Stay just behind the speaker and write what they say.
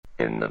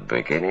In the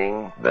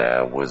beginning,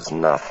 there was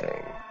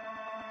nothing.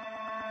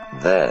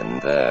 Then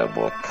there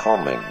were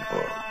comic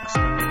books.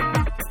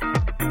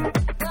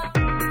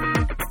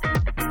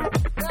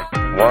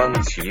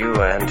 Once you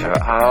enter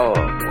our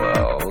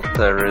world,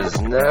 there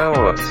is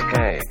no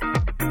escape.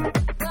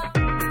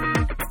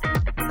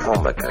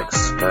 Comic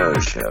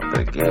exposure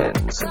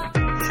begins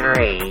in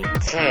 3,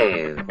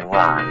 2,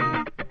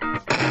 1.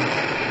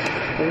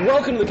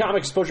 Welcome to the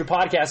Comic Exposure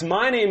Podcast.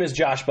 My name is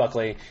Josh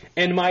Buckley,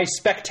 and my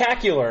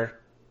spectacular,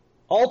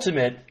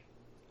 ultimate,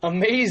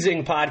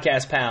 amazing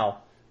podcast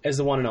pal is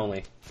the one and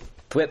only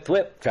Thwip,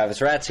 thwip.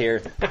 Travis Ratz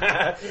here.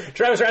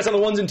 Travis Ratz on the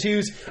ones and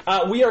twos.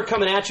 We are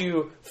coming at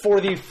you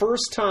for the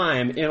first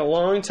time in a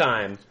long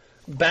time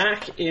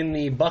back in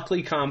the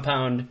Buckley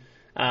compound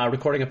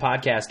recording a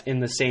podcast in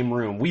the same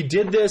room. We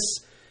did this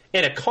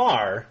in a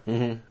car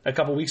a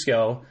couple weeks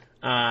ago,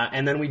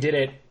 and then we did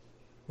it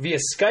via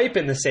Skype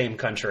in the same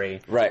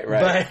country. Right.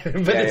 But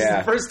this is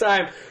the first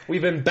time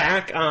we've been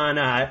back on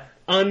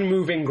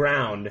unmoving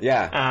ground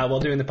while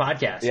doing the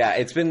podcast. Yeah,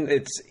 it's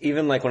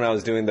even like when I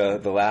was doing the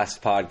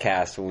last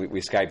podcast when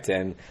we Skyped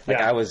in,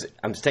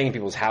 I'm staying in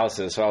people's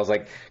houses, so I was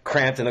like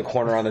cramped in a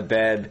corner on the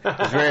bed. It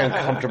was very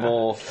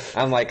uncomfortable.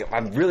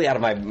 I'm really out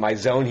of my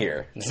zone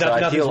here. So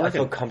I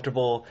feel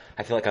comfortable.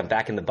 I feel like I'm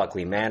back in the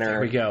Buckley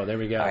Manor. There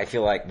we go. I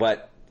feel like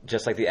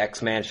just like the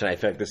X Mansion, I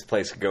feel like this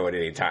place could go at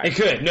any time. It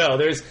could. No,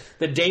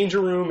 the danger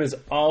room is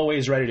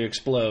always ready to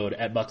explode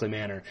at Buckley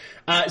Manor.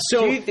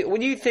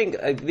 When you think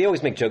they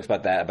always make jokes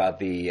about that, about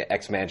the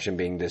X Mansion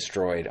being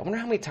destroyed. I wonder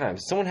how many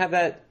times. Does someone have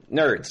that?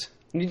 Nerds.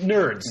 I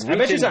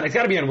bet it's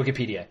got to be on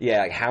Wikipedia. Yeah,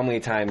 like how many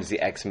times the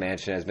X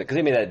Mansion has been, because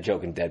they made that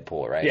joke in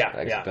Deadpool, right? Yeah,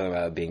 Something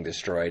about it being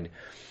destroyed.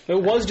 It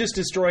was just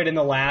destroyed in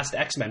the last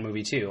X-Men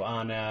movie, too,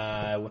 on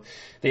the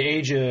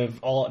age of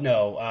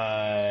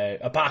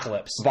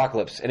Apocalypse.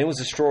 And it was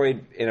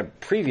destroyed in a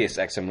previous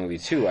X-Men movie,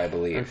 too, I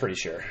believe. I'm pretty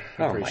sure.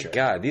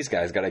 God, these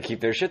guys got to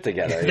keep their shit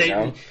together, you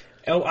know?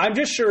 I'm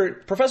just sure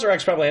Professor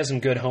X probably has some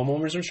good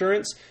homeowners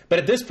insurance, but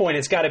at this point,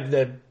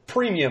 the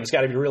premium's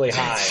got to be really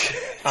high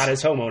on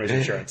his homeowners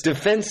insurance.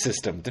 Defense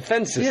system,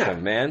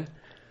 man.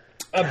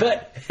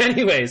 But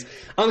anyways,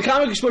 on the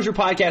Comic Exposure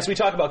Podcast, we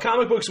talk about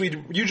comic books. We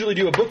usually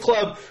do a book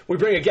club. We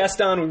bring a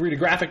guest on. We read a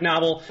graphic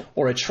novel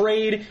or a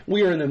trade.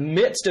 We are in the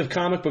midst of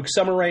comic book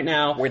summer right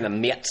now. We're in the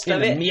midst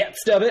of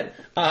it.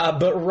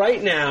 But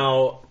right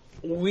now,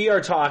 we are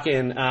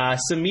talking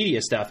some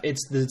media stuff.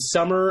 It's the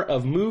summer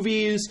of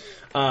movies.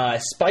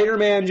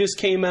 Spider-Man just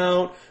came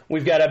out.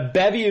 We've got a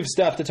bevy of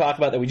stuff to talk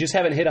about that we just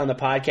haven't hit on the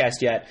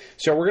podcast yet.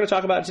 So we're going to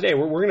talk about it today.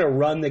 We're going to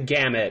run the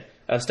gamut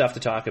of stuff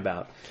to talk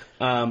about.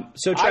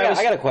 So Travis,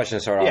 I got a question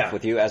to start off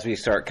with you as we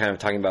start kind of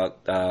talking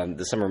about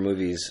the summer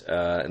movies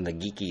and the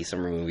geeky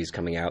summer movies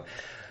coming out.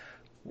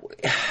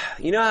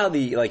 You know how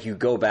you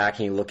go back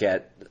and you look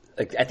at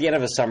at the end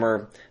of a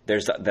summer,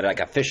 there's that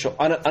official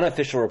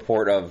unofficial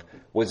report of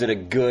was it a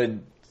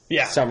good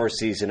summer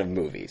season of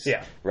movies?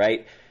 Yeah.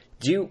 Right?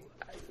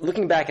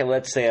 Looking back at,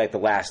 let's say, the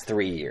last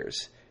 3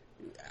 years,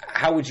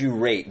 how would you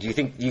rate? Do you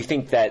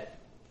think that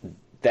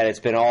it's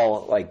been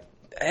all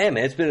hey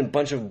man, it's been a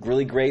bunch of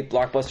really great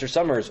blockbuster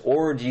summers,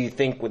 or do you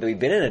think that we've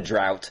been in a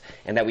drought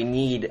and that we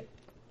need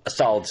a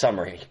solid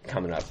summer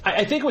coming up?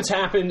 I think what's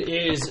happened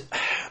is,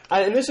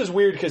 and this is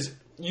weird because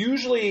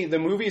usually the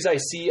movies I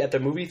see at the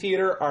movie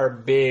theater are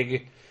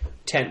big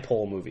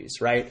tentpole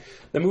movies, right?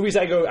 The movies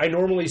I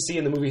normally see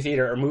in the movie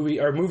theater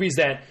are movies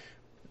that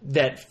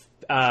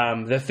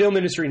the film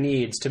industry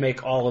needs to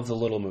make all of the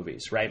little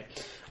movies, right?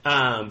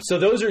 So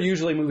those are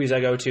usually movies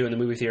I go to in the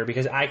movie theater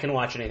because I can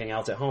watch anything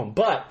else at home.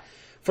 But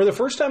for the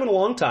first time in a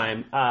long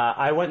time,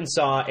 I went and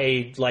saw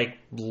a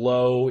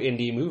low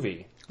indie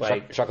movie.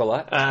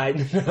 Chocolat?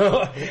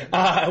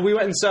 No. We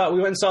went and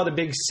saw The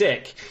Big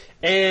Sick,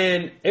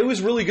 and it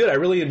was really good. I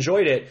really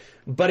enjoyed it.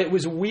 But it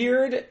was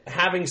weird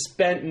having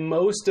spent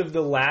most of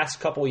the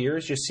last couple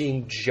years just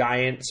seeing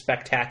giant,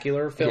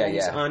 spectacular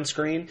films on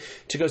screen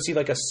to go see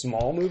a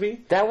small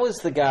movie. That was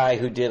the guy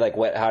who did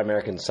Wet Hot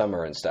American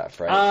Summer and stuff,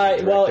 right? I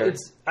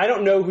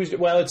don't know who's.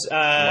 Well, it's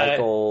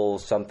Michael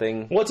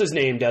something. What's his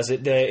name? Does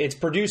it? It's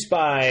produced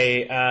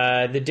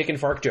by the Dick and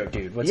Fart Joke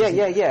dude. The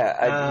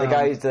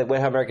guy who's the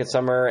Wet Hot American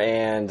Summer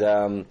and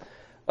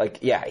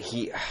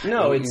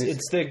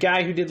it's the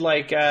guy who did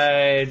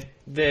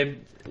the.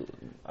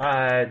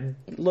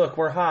 Look,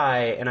 we're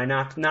high, and I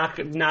knocked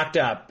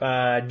up.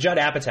 Judd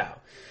Apatow.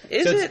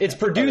 It's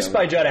produced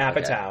by Judd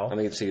Apatow. Okay. I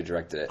mean, see who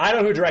directed it. I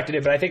don't know who directed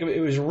it, but I think it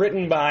was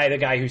written by the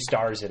guy who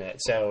stars in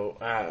it. So,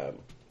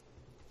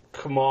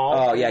 Kamal.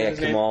 Oh yeah,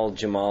 Kamal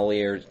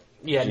Jamali or.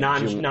 Yeah,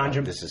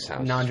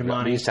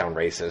 non-Jamali. You sound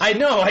racist. I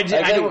know. I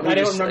don't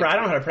remember. I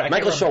don't know how to practice.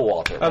 Michael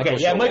Showalter.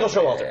 Okay, Michael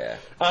Showalter.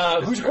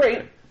 Who's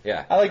great.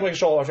 Yeah, I like Michael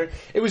Showalter.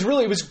 It was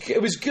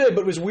good,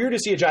 but it was weird to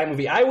see a giant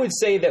movie. I would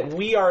say that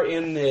we are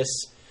in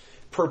this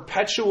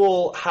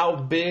perpetual how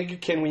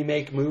big can we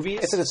make movies?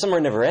 It's like the summer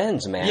never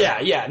ends, man.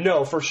 Yeah,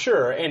 no, for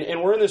sure.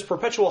 And we're in this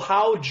perpetual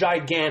how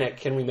gigantic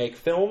can we make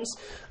films?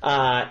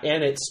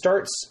 And it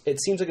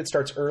seems like it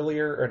starts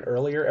earlier and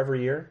earlier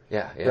every year.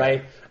 Yeah.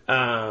 Right?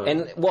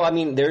 And well, I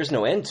mean, there's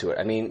no end to it.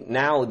 I mean,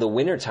 now the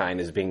wintertime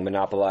is being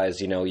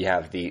monopolized. You know, you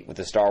have with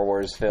the Star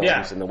Wars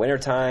films in the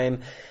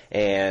wintertime,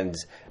 and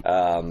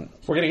we're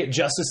gonna get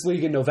Justice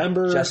League in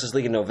November.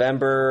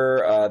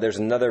 There's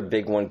another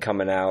big one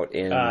coming out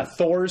in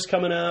Thor's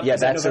coming up. Yeah,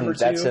 that's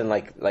in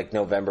like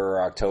November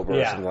or October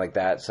or something like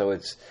that. So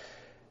it's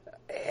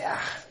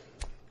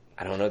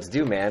I don't know what to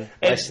do, man.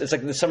 It's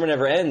like the summer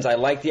never ends. I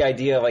like the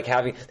idea of like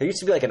having. There used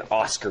to be like an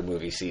Oscar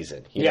movie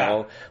season. You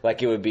know,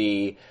 like it would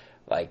be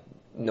like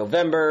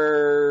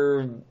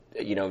November,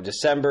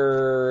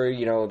 December,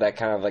 that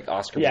kind of like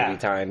Oscar movie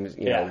time.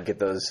 You know, get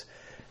those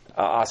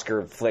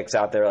Oscar flicks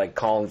out there. Like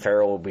Colin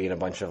Farrell will be in a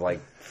bunch of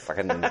like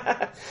fucking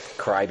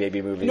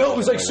crybaby movies. No, it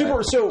was like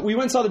super. So we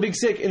went and saw The Big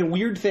Sick, and a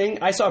weird thing,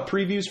 I saw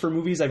previews for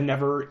movies I've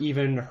never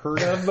even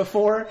heard of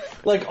before.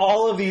 Like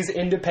all of these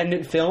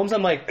independent films,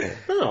 I'm like,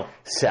 oh,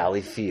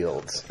 Sally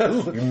Fields.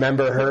 You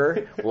remember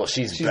her? Well,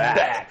 she's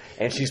back,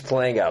 and she's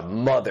playing a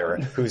mother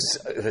whose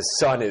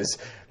son is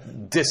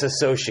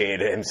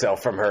disassociated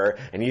himself from her,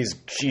 and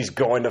she's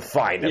going to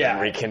find him and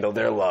rekindle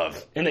their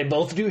love. And they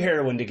both do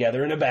heroin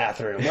together in a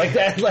bathroom, like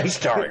that, like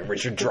starring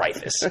Richard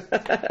Dreyfuss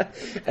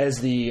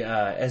as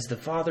the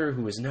father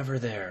who was never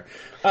there.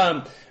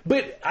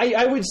 But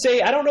I would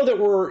say, I don't know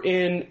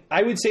that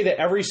I would say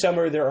that every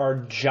summer there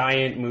are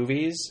giant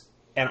movies,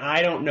 and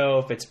I don't know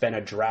if it's been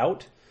a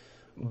drought,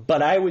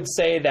 but I would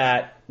say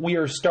that we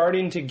are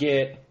starting to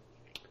get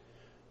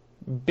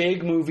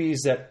big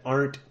movies that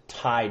aren't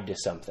tied to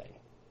something.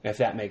 If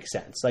that makes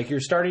sense. Like, you're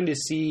starting to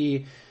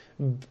see,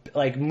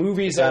 like,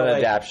 movies that are an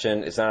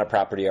adaptation. It's not a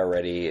property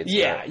already.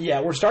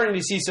 We're starting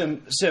to see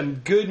some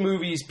good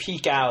movies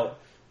peek out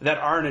that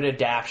aren't an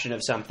adaptation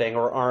of something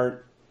or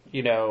aren't,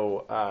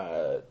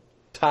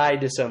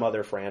 tied to some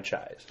other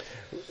franchise.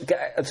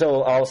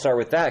 So I'll start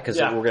with that because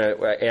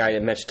I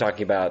mentioned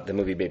talking about the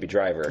movie Baby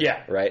Driver.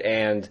 Yeah. Right?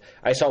 And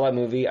I saw that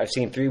movie. I've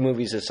seen 3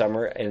 movies this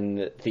summer in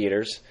the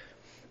theaters.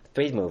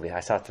 3 movies.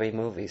 I saw 3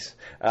 movies.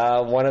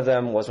 One of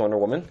them was Wonder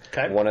Woman.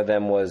 Okay. One of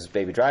them was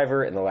Baby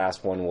Driver, and the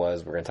last one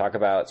was we're going to talk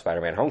about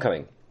Spider-Man: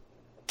 Homecoming.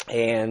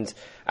 And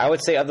I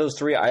would say of those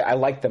 3, I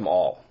like them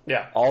all.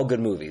 Yeah. All good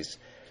movies.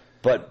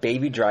 But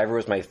Baby Driver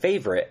was my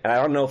favorite, and I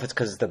don't know if it's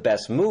because it's the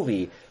best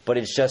movie, but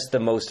it's just the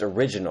most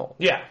original.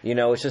 Yeah.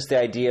 It's just the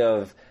idea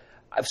of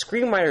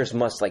screenwriters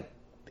must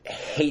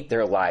hate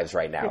their lives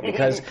right now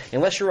because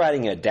unless you're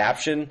writing an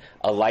adaptation,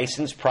 a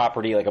licensed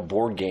property like a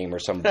board game or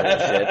some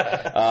bullshit,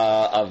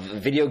 a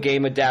video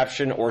game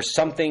adaptation or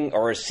something,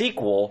 or a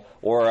sequel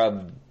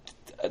or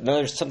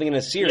another something in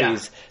a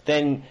series,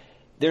 then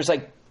there's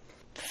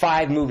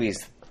 5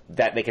 movies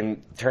that they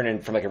can turn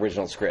in from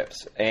original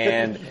scripts.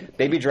 And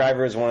Baby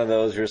Driver is one of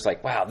those where it's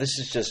like, wow, this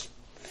is just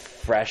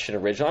fresh and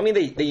original. I mean,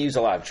 they use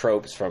a lot of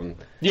tropes from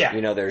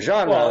their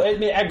genre. Well,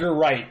 Edgar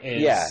Wright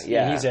is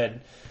he's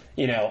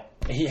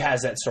he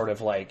has that sort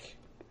of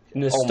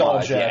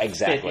nostalgia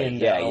fit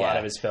into a lot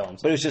of his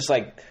films. But it was just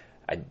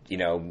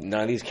none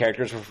of these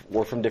characters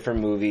were from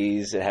different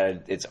movies. It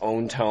had its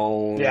own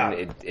tone.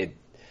 Yeah.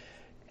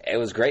 It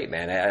was great,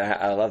 man.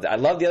 I loved it. I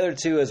love the other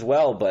 2 as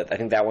well, but I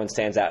think that one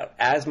stands out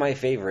as my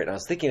favorite. And I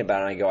was thinking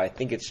about it, and I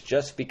think it's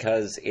just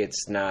because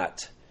it's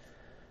not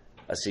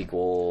a sequel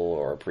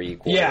or a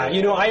prequel. Yeah,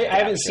 I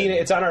haven't seen it.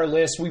 It's on our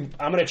list.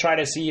 I'm going to try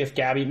to see if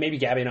Gabby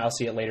and I'll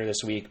see it later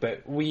this week.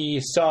 But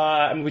we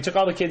took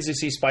all the kids to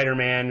see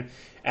Spider-Man,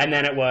 and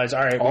then it was,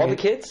 all right. All the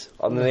kids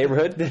in the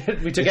neighborhood?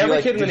 We took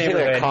every kid in the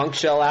neighborhood. Did you conch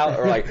shell out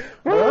or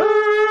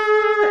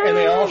and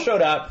they all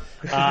showed up.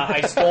 I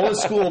stole a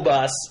school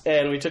bus,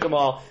 and we took them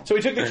all. So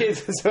we took the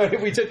kids. So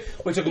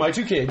we took my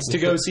 2 kids to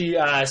go see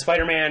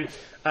Spider-Man,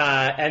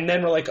 and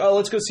then we're like, oh,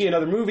 let's go see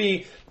another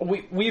movie.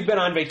 We've been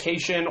on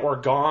vacation or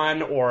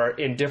gone or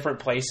in different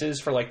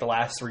places for the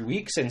last 3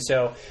 weeks, and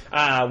so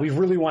we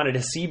really wanted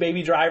to see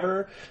Baby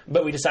Driver,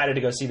 but we decided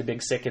to go see The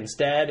Big Sick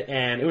instead,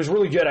 and it was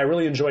really good. I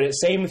really enjoyed it.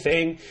 Same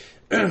thing.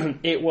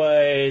 It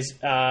was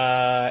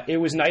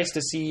nice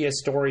to see a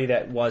story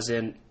that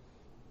wasn't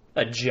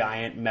a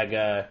giant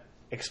mega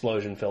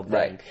explosion filled thing,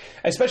 right?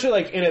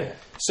 Especially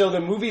so the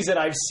movies that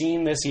I've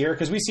seen this year,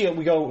 because we see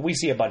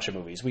a bunch of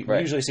movies. We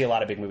usually see a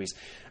lot of big movies.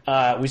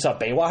 We saw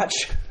Baywatch.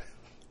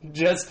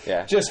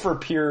 Just for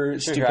pure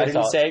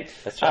stupidity's sake.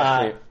 That's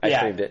right. I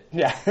streamed it.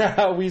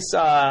 Yeah. We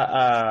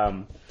saw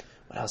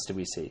what else did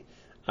we see?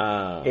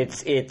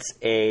 It's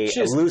a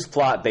loose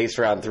plot based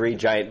around 3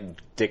 giant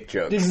dick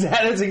jokes.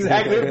 That's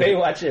exactly what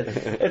Baywatch is.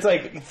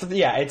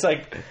 It's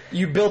like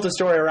you built a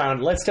story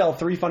around, let's tell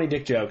 3 funny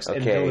dick jokes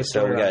and build a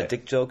story so we got around a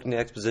dick joke in the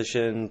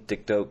exposition,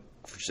 dick joke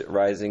for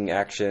rising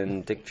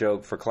action, dick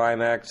joke for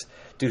climax.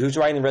 Dude, who's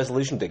writing the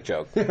resolution dick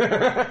joke?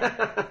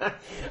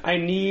 I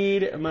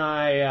need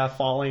my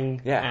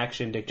falling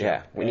action dick joke.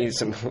 Yeah, we need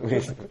some.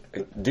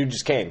 Dude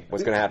just came.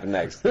 What's going to happen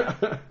next?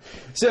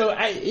 So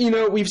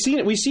we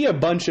see a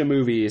bunch of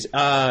movies.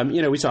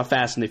 We saw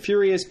Fast and the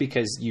Furious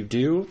because you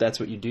do.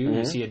 That's what you do. Mm-hmm.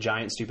 You see a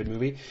giant stupid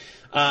movie.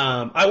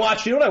 I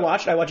watched. You know what I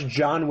watched? I watched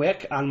John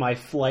Wick on my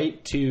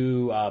flight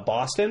to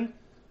Boston.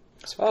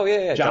 Oh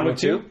yeah, John Wick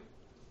 2.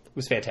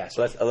 was fantastic.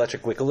 So that's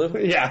Electric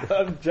Wickaloo? Yeah,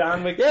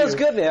 John McHugh. Yeah, it was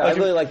good, man. I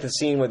really like the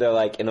scene where they're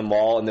like in the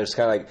mall and they're just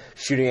kind of like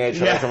shooting at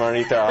each other from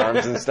underneath their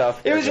arms and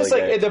stuff. It was just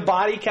really like great. the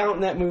body count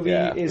in that movie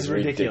Yeah, is it was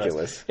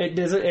ridiculous.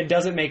 It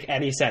doesn't make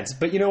any sense.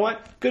 But you know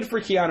what? Good for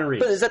Keanu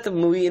Reeves. But is that the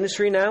movie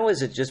industry now?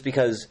 Is it just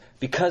because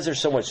there's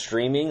so much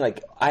streaming?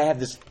 Like, I have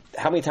this.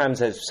 How many times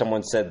has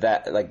someone said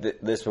that? Like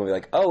this movie,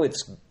 like, oh,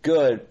 it's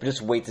good. But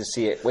just wait to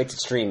see it. Wait to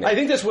stream it. I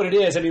think that's what it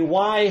is. I mean,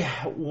 why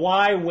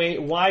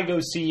wait? Why go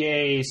see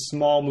a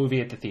small movie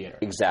at the theater?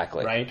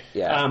 Exactly. Right.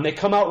 Yeah. They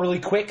come out really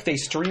quick. They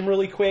stream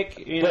really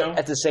quick. You know. But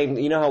at the same,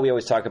 you know how we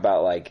always talk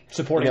about like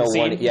Supporting the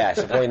scene?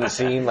 supporting the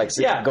scene, like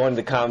Yeah. going to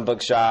the comic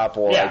book shop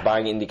or Yeah. like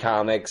buying indie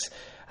comics.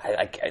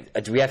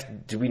 Do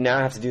we now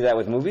have to do that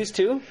with movies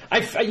too?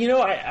 I sometimes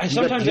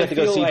do you have to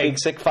go feel see like Big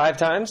Sick 5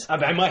 times?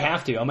 I might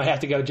have to. I might have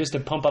to go just to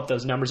pump up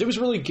those numbers. It was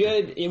really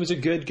good. It was a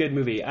good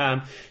movie.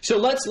 So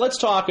let's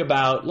talk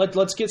about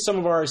let's get some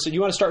of our. So you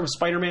want to start with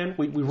Spider-Man?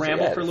 We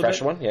rambled for a little fresh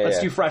bit. one? Yeah, let's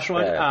yeah. do fresh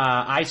one.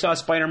 Yeah. I saw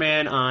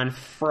Spider-Man on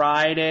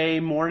Friday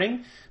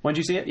morning. When did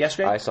you see it?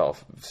 Yesterday. I saw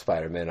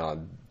Spider-Man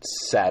on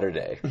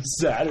Saturday.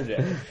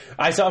 Saturday.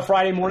 I saw it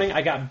Friday morning.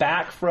 I got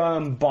back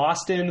from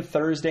Boston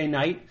Thursday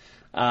night.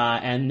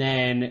 And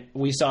then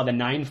we saw the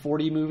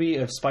 9:40 movie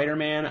of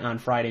Spider-Man on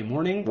Friday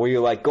morning. Where you're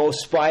like, go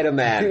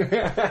Spider-Man.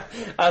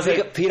 I was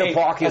like, Peter hey,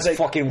 Parker is like,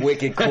 fucking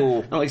wicked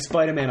cool. I'm like,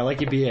 Spider-Man, I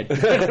like your beard.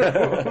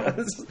 I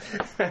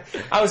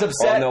was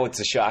upset. Oh no,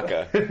 it's a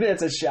shocker.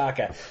 It's a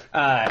shaka.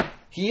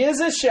 He is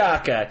a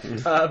shaka.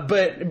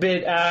 But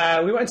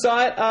we went and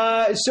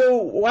saw it.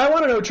 So I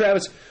want to know,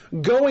 Travis,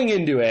 going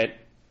into it,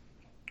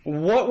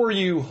 what were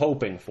you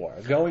hoping for?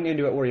 Going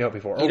into it, what were you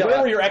hoping for? Or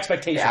what were your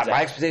expectations? Yeah,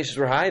 my expectations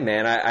were high,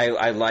 man.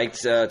 I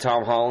liked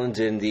Tom Holland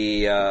in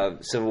the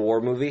Civil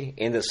War movie.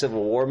 In the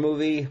Civil War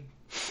movie,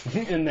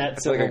 in that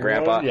like Civil a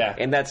grandpa. War? Yeah.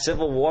 In that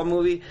Civil War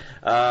movie.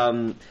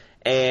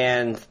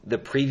 And the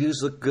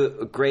previews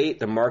looked great.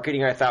 The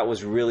marketing I thought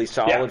was really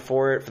solid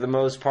for it for the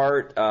most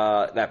part.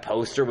 That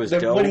poster was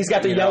dope. When he's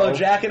got the yellow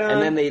jacket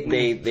on. And then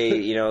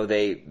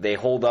they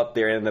hold up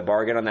their end of the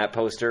bargain on that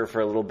poster for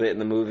a little bit in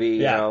the movie,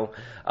 you know.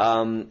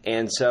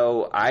 And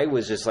so I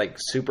was just like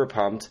super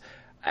pumped.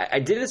 I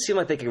didn't seem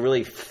like they could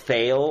really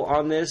fail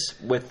on this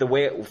with the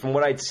way from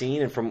what I'd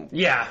seen and from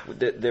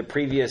the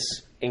previous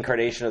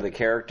incarnation of the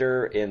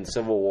character in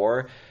Civil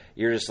War.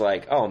 You're just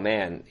like, oh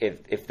man,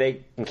 if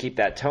they can keep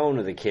that tone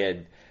of the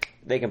kid,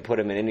 they can put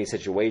him in any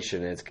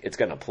situation and it's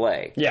going to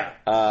play.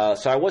 Yeah.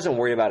 So I wasn't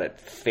worried about it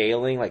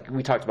failing. Like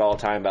we talked about all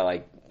the time about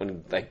like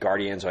when like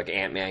Guardians or like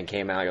Ant-Man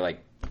came out, you're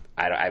like,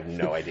 I have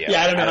no idea.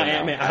 Yeah, I don't know how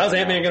Ant-Man. How's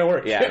Ant-Man going to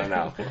work? Yeah, I don't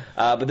know.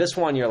 But this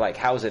one, you're like,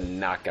 how is it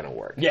not going to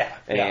work? Yeah.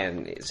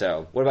 And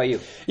so, what about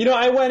you? You know,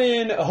 I went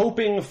in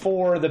hoping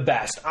for the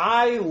best.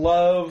 I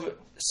love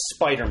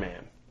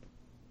Spider-Man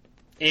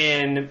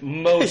in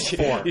most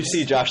forms. You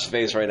see Josh's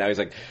face right now. He's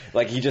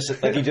like he just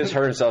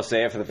heard himself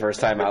say it for the first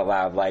time out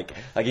loud. Like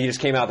he just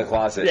came out of the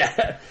closet.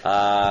 Yeah.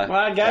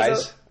 Well,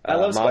 guys, I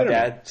love Mom,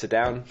 Spider-Man. Dad, sit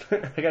down.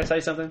 I gotta tell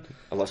you something.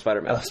 I love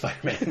Spider-Man. I love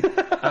Spider-Man.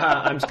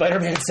 I'm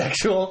Spider-Man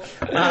sexual.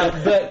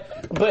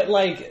 But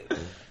like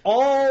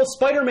all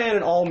Spider-Man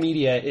in all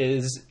media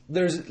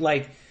there's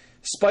like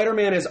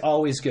Spider-Man is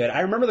always good.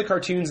 I remember the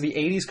cartoons, the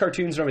 80s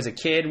cartoons when I was a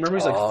kid. Remember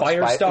it was like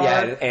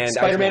Firestar, and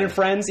Spider-Man Iceman. and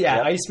Friends. Yeah,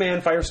 Yep.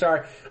 Iceman,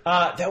 Firestar.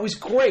 That was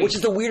great. Which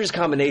is the weirdest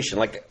combination.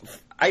 Like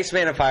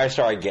Iceman and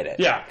Firestar, I get it.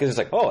 Yeah. Because it's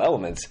like, oh,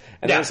 elements.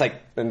 And then it's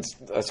like it's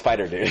a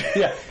spider dude.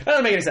 Yeah, that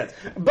doesn't make any sense.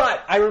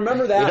 But I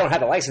remember that. We don't have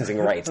the licensing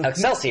rights.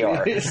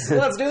 Excelsior.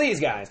 Let's do these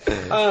guys.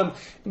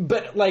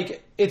 But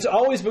like, it's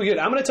always been good.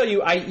 I'm going to tell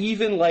you, I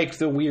even liked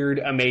the weird,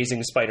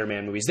 Amazing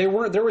Spider-Man movies. There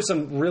was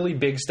some really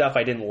big stuff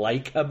I didn't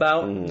like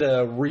about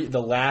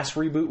the last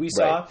reboot we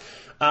saw.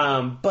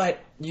 Right. But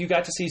you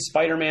got to see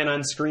Spider-Man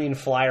on screen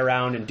fly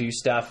around and do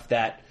stuff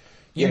that.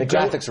 The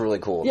graphics are really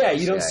cool. Yeah,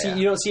 you don't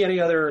see any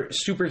other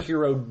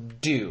superhero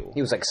do.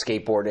 He was like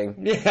skateboarding.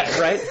 Yeah,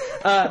 right.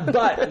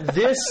 But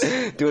this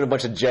doing a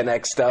bunch of Gen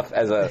X stuff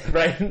as a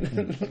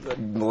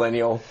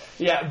millennial.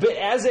 Yeah,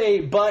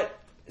 but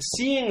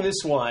seeing this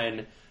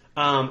one,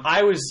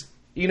 I was,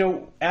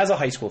 as a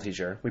high school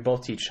teacher, we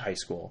both teach high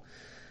school.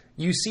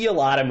 You see a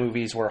lot of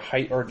movies or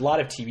a lot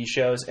of TV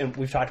shows, and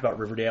we've talked about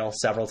Riverdale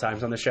several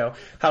times on the show.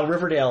 How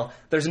Riverdale,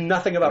 there's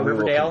nothing about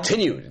Riverdale.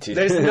 Continue.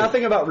 There's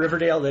nothing about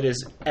Riverdale that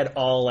is at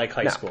all like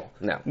high school.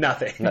 No,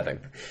 nothing.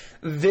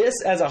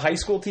 This as a high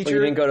school teacher, you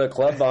didn't go to a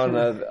club on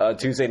a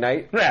Tuesday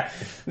night. Yeah.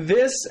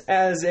 This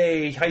as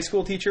a high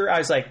school teacher, I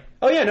was like,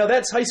 oh yeah, no,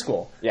 that's high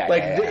school. Yeah,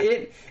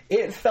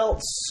 It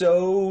felt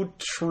so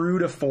true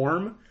to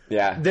form.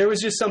 Yeah. There was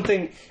just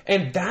something,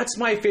 and that's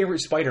my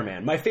favorite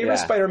Spider-Man. My favorite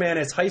Spider-Man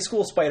is high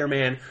school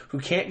Spider-Man who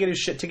can't get his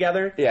shit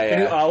together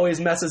and who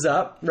always messes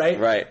up, right?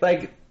 Right.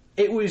 Like,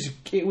 it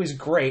was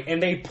great,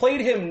 and they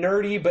played him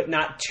nerdy, but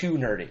not too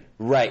nerdy.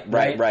 Right.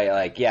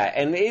 Like, yeah,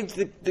 and he's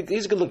a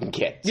good-looking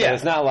kid. So Yeah.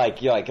 it's not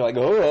like you're like,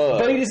 oh.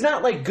 But he's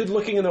not like good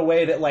looking in the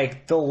way that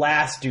like the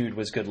last dude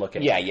was good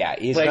looking. Yeah.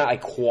 He's Like- not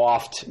like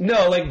coiffed.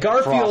 No, like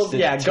Garfield.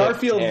 Frosted tipped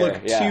Garfield hair,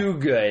 looked yeah. too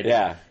good.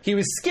 Yeah. he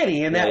was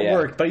skinny, and that Yeah.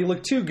 worked. But he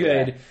looked too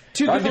good. Yeah.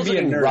 Too good to Garfield's be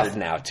a looking nerd. rough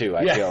now too.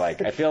 I Yeah.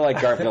 feel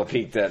like Garfield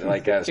peaked at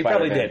like Spider-Man.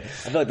 probably did. I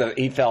feel like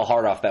he fell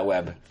hard off that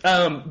web.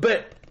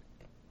 But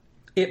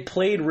it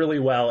played really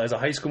well as a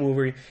high school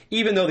movie,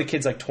 even though the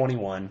kid's like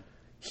 21.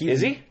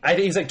 Is he? I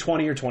think he's like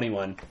 20 or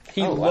 21.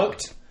 He Oh, wow.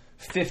 looked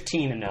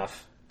 15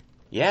 enough.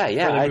 Yeah.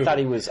 the I movie. thought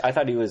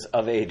he was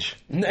of age.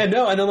 And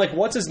then like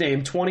what's his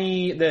name?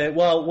 20.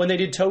 When they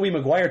did Tobey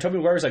Maguire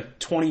was like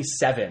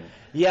 27.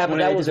 Yeah, but When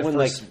that they was did the when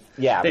first-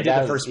 they did that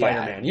the was- first yeah.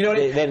 Spider-Man. You know what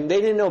I mean?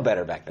 They didn't know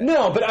better back then.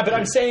 No, but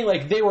I'm saying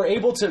like they were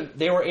able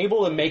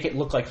to make it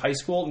look like high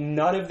school.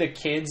 None of the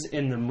kids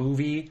in the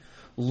movie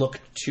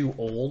looked too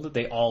old.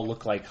 They all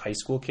look like high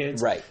school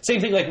kids. Right. Same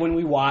thing like when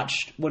we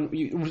watched I'm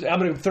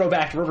going to throw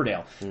back to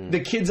Riverdale. The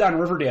kids on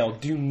Riverdale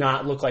do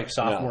not look like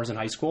sophomores in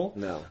high school.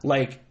 No.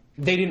 Like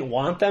they didn't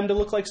want them to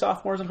look like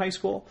sophomores in high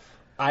school.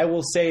 I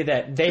will say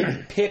that they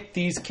picked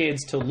these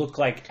kids to look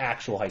like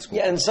actual high school.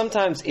 Yeah, and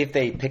sometimes if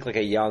they pick like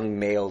a young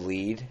male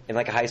lead in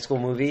like a high school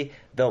movie,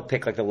 they'll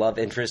pick like the love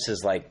interest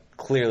is like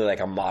clearly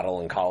like a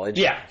model in college.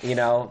 Yeah. You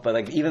know? But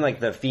like even like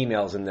the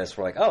females in this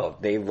were like, oh,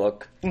 they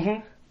look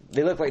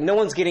like no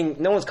one's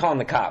calling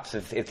the cops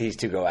if these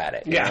two go at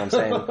it. You know what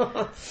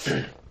I'm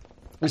saying?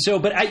 So,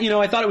 but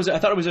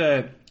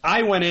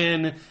I went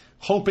in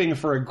hoping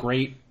for a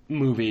great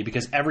movie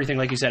because everything,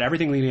 like you said,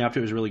 everything leading up to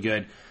it was really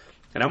good.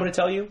 And I'm going to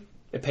tell you,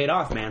 it paid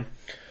off, man.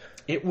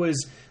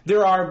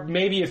 There are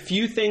maybe a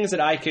few things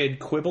that I could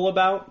quibble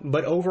about,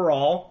 but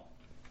overall,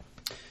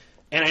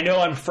 and I know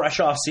I'm fresh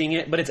off seeing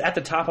it, but it's at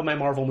the top of my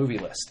Marvel movie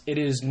list. It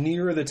is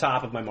near the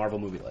top of my Marvel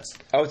movie list.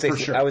 I would say for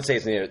sure. I would say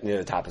it's near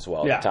the top as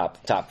well. Yeah.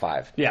 Top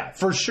 5. Yeah,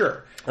 for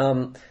sure.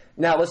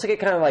 Now let's take it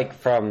kind of like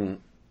from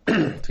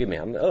excuse me,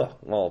 I'm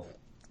all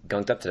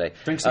gunked up today.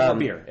 Drink some more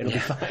beer. It'll be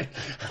fine.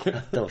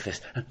 Double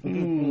fist.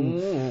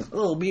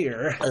 Oh,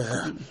 beer.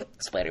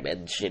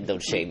 Spider-Man,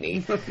 don't shame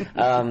me.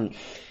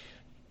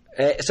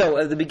 So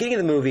at the beginning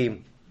of the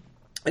movie,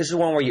 this is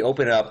one where you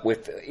open it up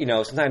with,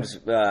 sometimes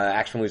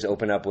action movies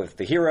open up with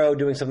the hero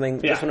doing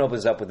something. Yeah. This one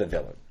opens up with the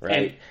villain, right?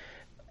 And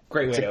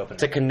great way to open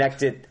To it.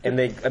 connect it, and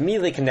they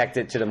immediately connect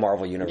it to the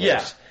Marvel Universe.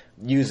 Yeah.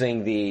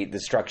 Using the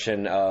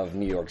destruction of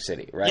New York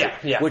City, right?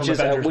 Yeah, Which from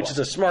Avengers is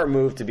a smart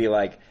move to be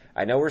like,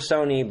 I know we're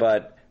Sony,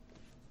 but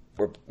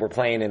we're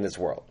playing in this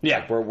world. Yeah.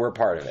 Like, we're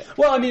part of it.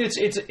 Well, I mean,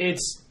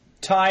 it's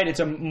tied. It's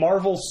a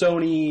Marvel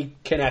Sony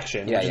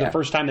connection, which is yeah. the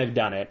first time they've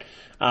done it.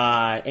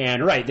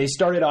 And right, they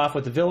started off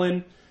with the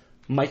villain,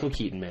 Michael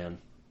Keaton, man.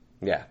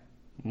 Yeah,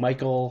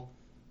 Michael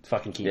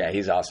fucking Keaton. yeah,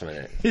 he's awesome in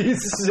it.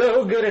 He's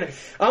so good at it.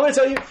 I'm going to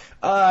tell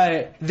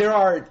you, there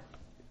are,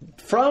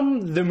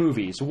 from the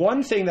movies,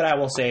 one thing that I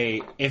will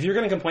say, if you're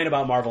going to complain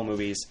about Marvel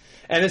movies,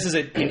 and this is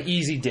an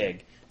easy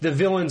dig, the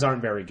villains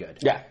aren't very good.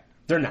 Yeah,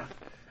 They're not.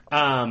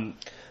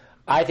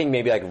 I think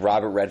maybe like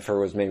Robert Redford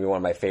was maybe one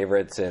of my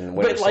favorites, and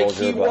Winter But like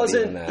Soldier. he but even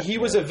wasn't, that, he yeah.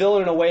 was a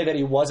villain in a way that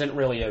he wasn't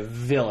really a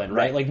villain,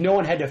 right? Right. Like no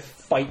one had to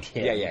fight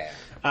him. Yeah.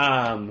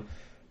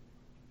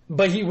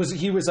 But he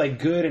was like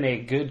good in a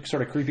good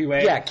sort of creepy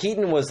way. Yeah,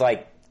 Keaton was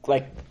like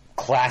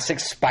classic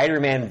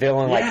Spider-Man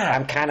villain. Like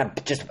Yeah.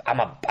 I'm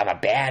a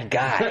bad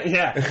guy.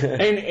 Yeah,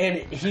 and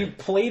he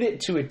played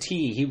it to a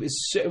T. He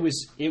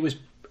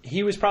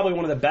was probably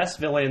one of the best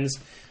villains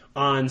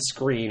on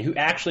screen who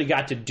actually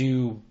got to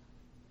do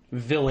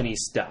villainy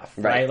stuff,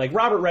 right? Right. Like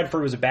Robert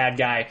Redford was a bad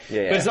guy,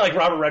 Yeah, but it's not like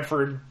Robert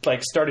Redford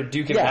like started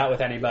duking it Yeah. out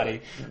with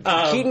anybody.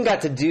 Keaton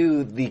got to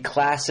do the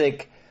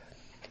classic,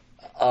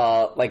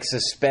 like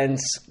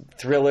suspense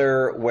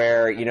thriller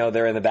where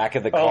they're in the back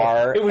of the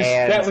car.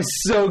 That was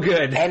so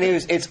good. and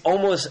it's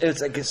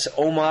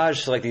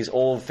homage to like these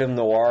old film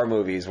noir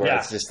movies where Yeah.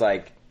 it's just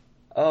like.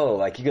 Oh,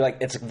 like you could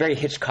it's very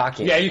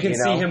Hitchcockian. Yeah, you can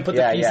see him put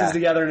the pieces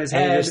together in his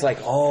and head. you're just like,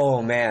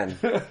 oh man,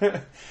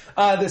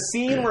 The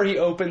scene where he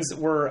opens,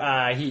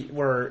 I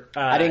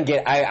didn't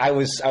get. I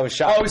was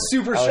shocked. I was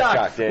super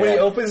shocked yeah, when he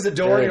yeah. opens the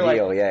door. The And you're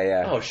reveal, like,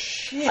 yeah. oh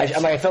shit!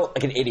 I felt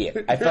like an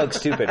idiot. I felt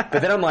stupid.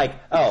 But then I'm like,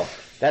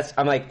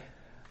 I'm like,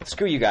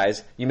 screw you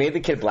guys. You made the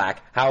kid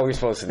black. How are we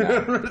supposed to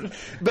know?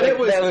 But it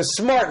was that was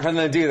smart for them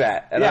to do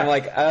that. And Yeah. I'm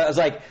like, I was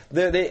like,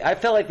 I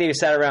felt like they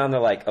sat around. They're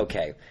like,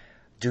 okay,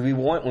 do we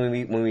want when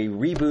we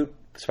reboot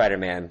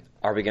Spider-Man?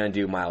 Are we going to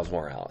do Miles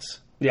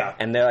Morales? Yeah.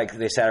 And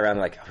they sat around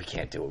like, we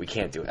can't do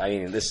it. I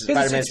mean, this is It's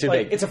Spider-Man's too like,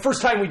 big. it's the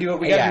first time we do it.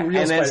 We got to do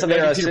real. And then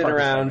somebody Spider- was Peter sitting Parker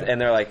around Spider-Man. and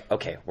they're like,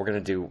 okay, we're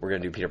gonna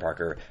do Peter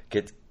Parker.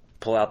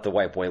 Pull out the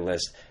white boy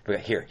list.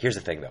 Here's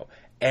the thing though.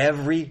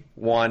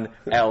 everyone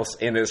else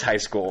in this high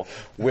school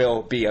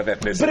will be of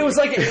ethnicity. But it was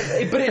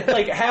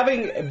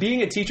like,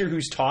 being a teacher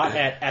who's taught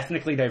at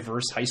ethnically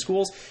diverse high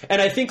schools,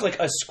 and I think like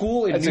a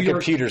school in it's New a York,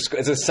 computer school.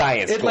 It's a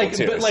science school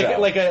too. But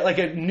like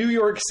a New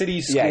York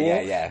City school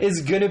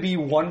is going to be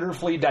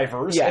wonderfully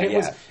diverse, and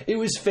it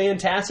was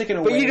fantastic in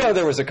a way. But you know,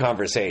 there was a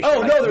conversation.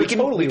 Oh, no, there we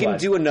totally can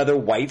was. do another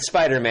white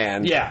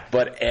Spider-Man. Yeah.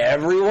 But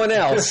everyone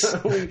else,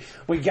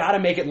 we got to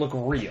make it look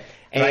real.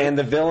 Right? And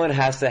the villain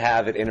has to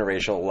have an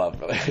interracial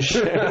love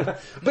relationship.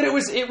 But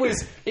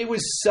it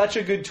was such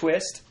a good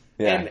twist.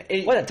 Yeah.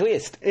 And what a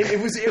twist!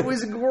 It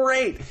was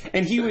great,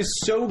 and he was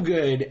so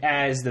good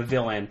as the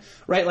villain,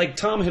 right? Like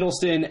Tom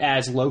Hiddleston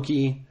as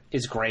Loki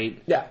is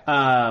great.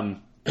 Yeah.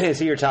 Is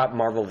he your top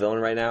Marvel villain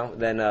right now?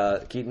 Then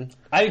Keaton.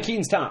 I think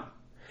Keaton's top.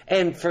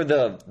 And for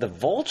the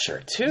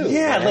Vulture too.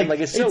 Yeah, man. Like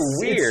it's so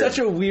weird. It's such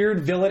a weird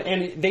villain,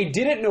 and they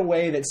did it in a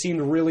way that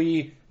seemed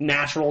really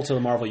natural to the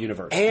Marvel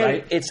universe. And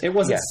right? It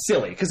wasn't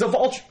silly because the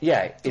Vulture.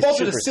 Yeah, the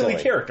Vulture's a silly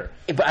character.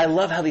 But I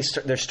love how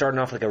they're starting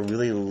off like a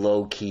really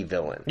low key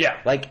villain.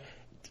 Yeah, like.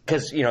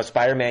 Because, you know,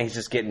 Spider-Man, he's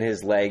just getting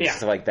his legs and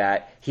stuff like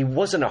that. He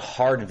wasn't a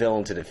hard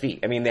villain to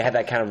defeat. I mean, they had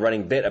that kind of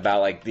running bit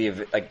about, like,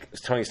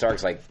 Tony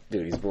Stark's like,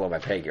 dude, he's below my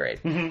pay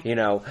grade. Mm-hmm. You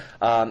know?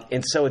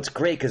 And so it's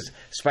great because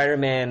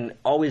Spider-Man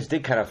always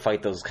did kind of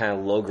fight those kind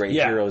of low-grade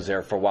heroes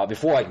there for a while.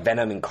 Before, like,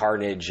 Venom and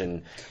Carnage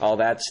and all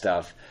that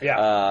stuff.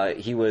 Yeah.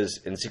 He was,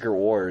 in Secret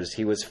Wars,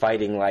 he was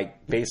fighting,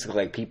 like,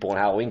 basically, like, people in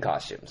Halloween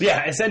costumes.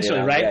 Yeah, essentially,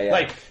 you know? right? Yeah.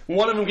 Like,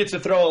 one of them gets to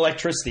throw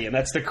electricity, and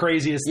that's the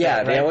craziest thing,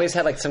 they right? always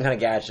had, like, some kind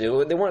of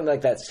gadget. They weren't,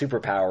 like, that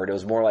super powered. It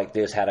was more like they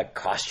just had a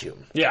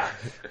costume. Yeah.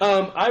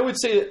 I would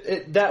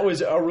say that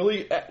was a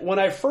really... When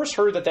I first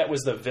heard that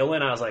was the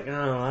villain, I was like,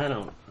 oh, I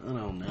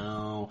don't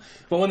know.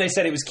 But when they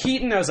said it was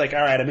Keaton, I was like, all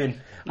right, I'm in.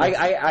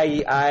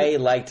 I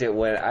liked it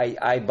when...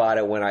 I bought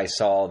it when I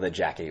saw the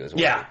jacket he was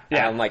wearing. Yeah.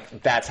 And I'm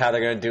like, that's how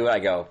they're going to do it? I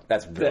go,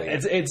 that's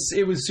brilliant.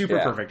 It was super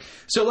perfect.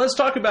 So let's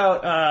talk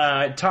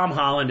about Tom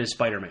Holland as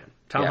Spider-Man.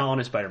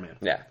 Holland as Spider-Man.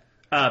 Yeah.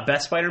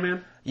 Best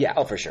Spider-Man? Yeah,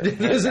 oh, for sure.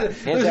 there's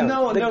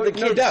no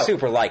kid's doubt.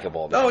 super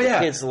likable. Oh, yeah.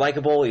 The kid's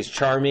likable. He's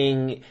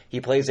charming. He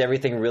plays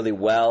everything really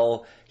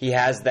well. He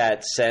has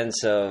that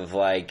sense of,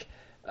 like,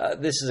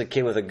 this is a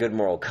kid with a good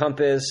moral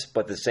compass,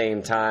 but at the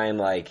same time,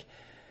 like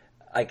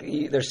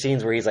there's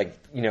scenes where he's, like,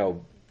 you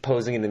know,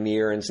 posing in the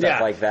mirror and stuff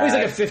like that.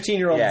 Well, he's like a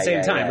 15-year-old at the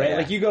same time, right? Yeah.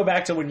 Like, you go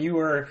back to when you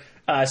were...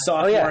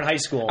 sophomore in high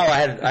school. Oh,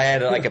 I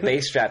had like a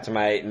bass strap to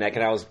my neck,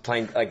 and I was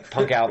playing like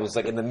punk albums,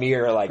 like in the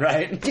mirror, like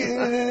right.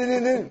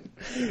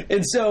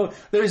 And so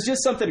there's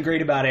just something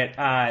great about it.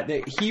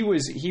 That he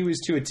was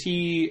to a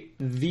T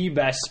the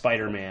best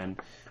Spider-Man.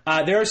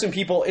 There are some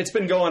people. It's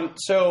been going.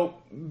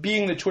 So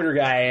being the Twitter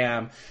guy I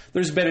am,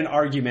 there's been an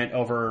argument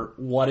over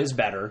what is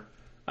better: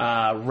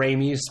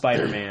 Raimi's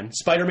Spider-Man,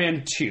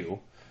 Spider-Man 2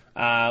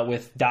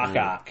 with Doc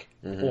Ock.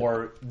 Mm-hmm.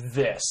 Or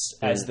this,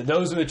 as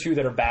those are the two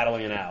that are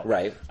battling it out.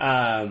 Right.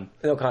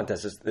 No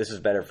contest. This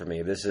is better for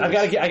me. This is. I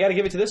got to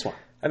give it to this one.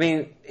 I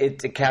mean,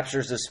 it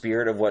captures the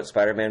spirit of what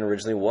Spider-Man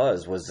originally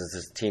was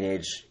this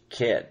teenage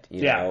kid,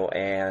 you know,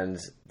 and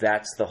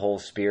that's the whole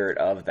spirit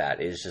of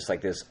that. Is just like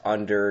this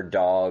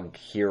underdog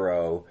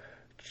hero,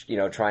 you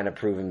know, trying to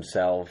prove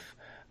himself,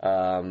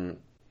 and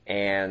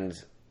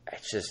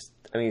it's just.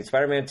 I mean,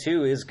 Spider-Man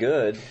 2 is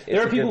good.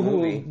 There are people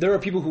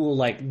who will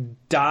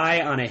like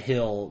die on a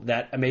hill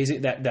that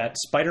that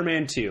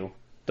Spider-Man 2,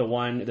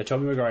 the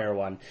Tobey Maguire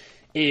one,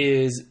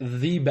 is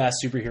the best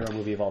superhero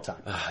movie of all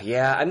time.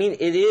 Yeah, I mean,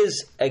 it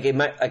is like it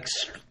might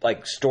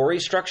like story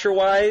structure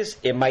wise,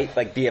 it might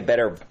like be a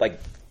better like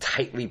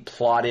tightly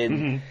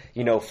plotted,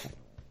 you know,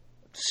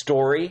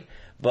 story,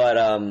 but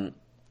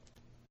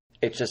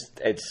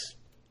it's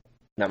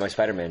not my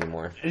Spider-Man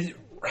anymore.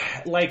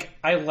 Like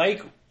I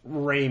like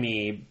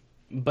Raimi.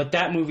 But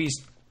that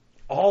movie's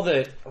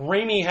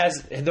Raimi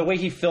has the way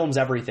he films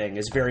everything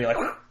is very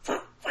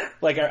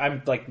like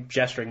I'm like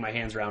gesturing my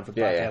hands around for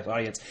the podcast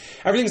audience.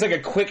 Everything's like a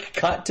quick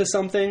cut to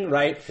something,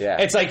 right? Yeah.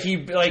 It's like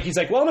he's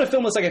like, well, I'm going to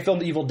film this like I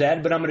filmed Evil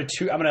Dead, but I'm going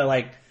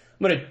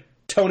to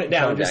tone it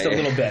down just a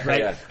little bit,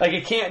 right? Yeah. Like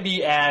it can't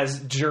be as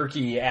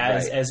jerky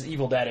as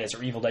Evil Dead is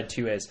or Evil Dead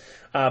 2 is,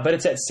 but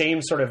it's that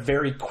same sort of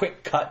very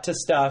quick cut to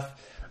stuff.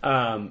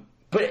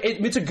 But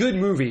it's a good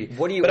movie.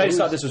 But I just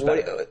thought this was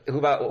better.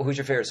 Who's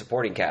your favorite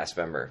supporting cast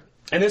member?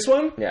 And this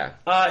one? Yeah.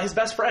 His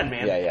best friend,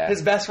 man. Yeah.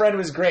 His best friend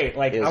was great.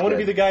 Like, I want to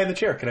be the guy in the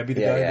chair. Can I be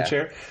the guy in the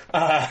chair?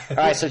 All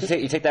right, so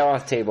you take that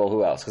off the table.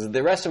 Who else? Because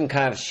the rest of them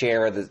kind of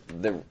share the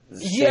the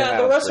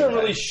rest of them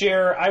really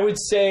share. I would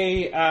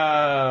say,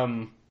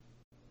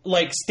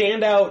 like,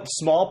 standout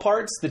small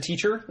parts. The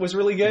teacher was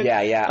really good. Yeah.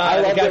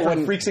 I loved it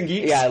from Freaks and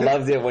Geeks. Yeah, I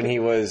loved it when he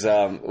was,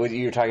 when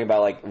you were talking about,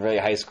 like, really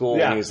high school,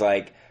 when he was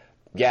like,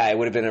 yeah, it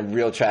would have been a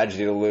real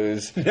tragedy to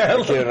lose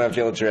a kid on a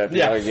field trip. You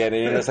know, again,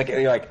 and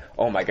you're like,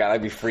 oh my god,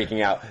 I'd be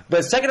freaking out.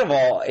 But second of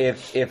all,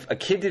 if a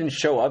kid didn't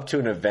show up to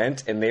an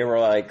event and they were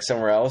like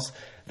somewhere else,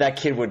 that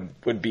kid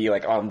would be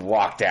like on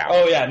lockdown.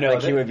 Oh yeah, no,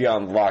 he would be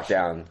on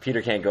lockdown.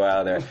 Peter can't go out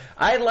of there.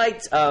 I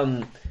liked.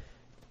 I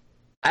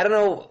don't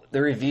know the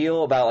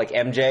reveal about like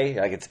MJ,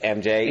 like it's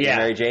MJ,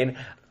 Mary Jane.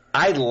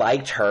 I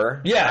liked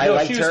her. Yeah, I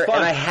liked she was her, fun.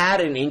 and I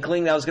had an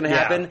inkling that was going to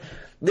happen.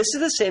 This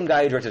is the same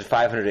guy who directed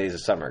 500 Days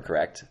of Summer,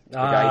 correct? The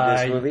guy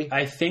in this movie?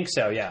 I think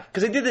so, yeah.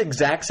 Because they did the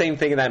exact same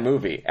thing in that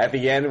movie. At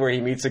the end where he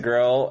meets a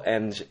girl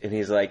and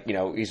he's like,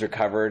 he's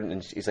recovered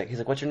and he's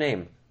like, what's your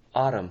name?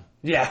 Autumn.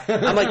 Yeah.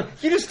 I'm like,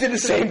 you just did the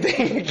same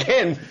thing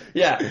again.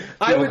 Yeah.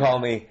 People call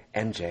me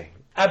MJ.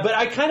 But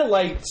I kind of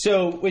like,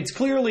 so it's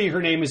clearly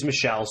her name is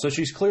Michelle, so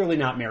she's clearly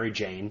not Mary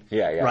Jane.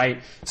 Yeah.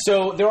 Right?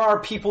 So there are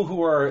people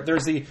who are,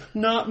 there's the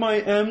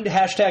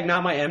hashtag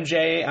not my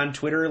MJ on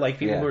Twitter, like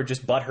people who are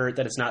just butthurt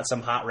that it's not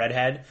some hot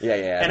redhead.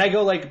 Yeah. And I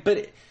go like,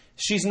 but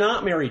she's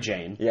not Mary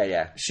Jane.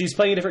 Yeah. She's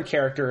playing a different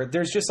character.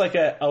 There's just like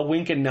a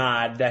wink and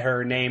nod that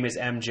her name is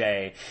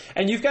MJ.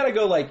 And you've got to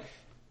go like,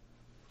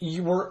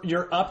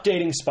 you're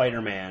updating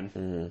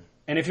Spider-Man.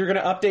 And if you're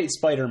going to update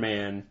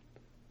Spider-Man,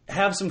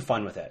 have some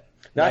fun with it.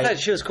 No, right? I thought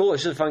she was cool.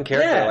 She's a fun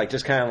character, Yeah. like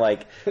just kind of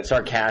like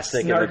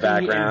sarcastic in the Snarky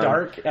background. and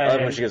dark. I love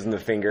when she gives him the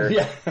finger.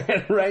 Yeah,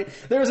 right.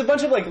 There was a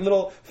bunch of like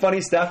little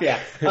funny stuff. Yeah,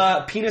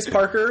 Penis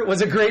Parker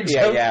was a great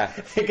joke. Yeah.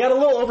 It got a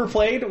little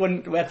overplayed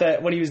when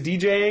he was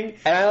DJing.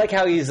 And I like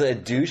how he's a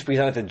douche, but he's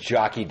not like the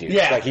jockey douche.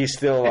 Yeah. Like he's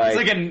still like,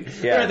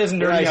 we're at this nerdy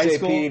when I high say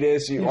school.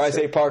 Penis, when I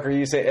say Parker,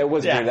 you say it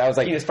wasn't. Yeah, That was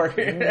like Penis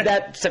Parker.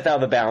 that stepped out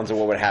of the bounds of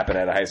what would happen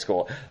at a high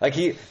school. Like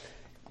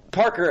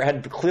Parker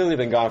had clearly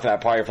been gone for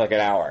that party for like an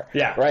hour.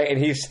 Yeah. Right, and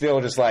he's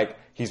still just like.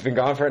 He's been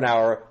gone for an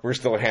hour. We're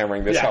still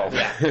hammering this home.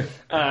 Yeah.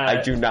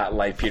 I do not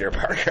like Peter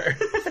Parker.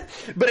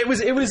 But it was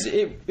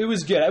good. It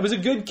was a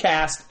good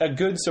cast, a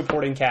good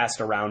supporting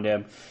cast around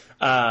him.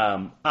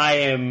 I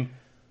am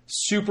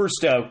super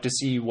stoked to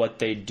see what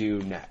they do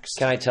next.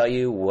 Can I tell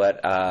you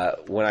what?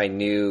 When I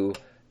knew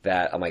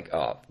that, I'm like,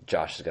 oh,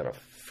 Josh is gonna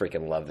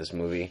freaking love this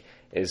movie.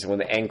 Is when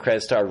the end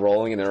credits started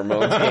rolling and the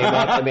Ramones came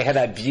up and they had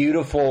that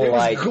beautiful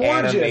like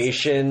gorgeous.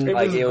 animation. It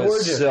was it was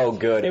gorgeous. so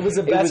good. It was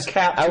the best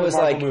cap to I a was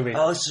Marvel like, movie.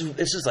 oh,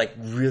 this is like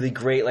really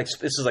great. Like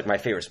this is like my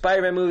favorite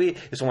Spider-Man movie.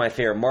 This is one of my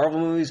favorite Marvel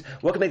movies.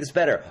 What can make this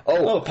better?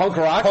 Oh, punk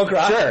rock. Punk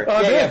rock? Sure.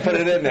 Oh, Yeah, put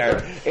it in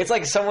there. It's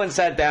like someone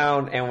sat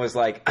down and was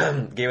like,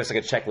 gave us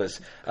like a checklist.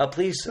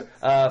 Please,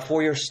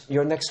 for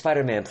your next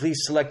Spider-Man, please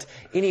select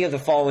any of the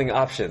following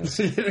options,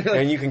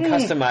 and you can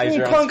customize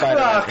your own punk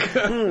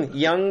Spider-Man.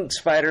 Young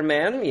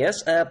Spider-Man, yes.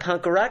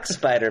 Punk rock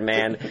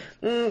Spider-Man.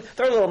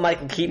 Throw a little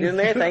Michael Keaton in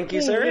there, thank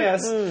you, sir.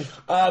 Yes.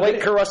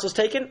 Wait, Kurt Russell's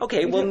taken?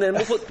 Okay, well then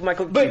we'll put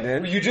Michael Keaton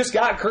in. But you just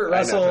got Kurt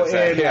Russell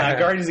in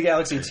Guardians of the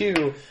Galaxy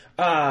 2,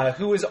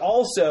 who is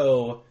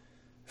also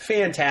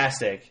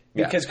fantastic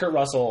because Kurt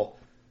Russell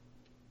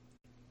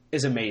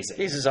is amazing.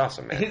 He's just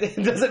awesome, man.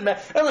 It doesn't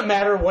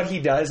matter what he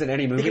does in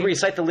any movie. You can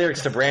recite the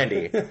lyrics to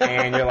Brandy,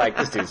 and you're like,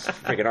 this dude's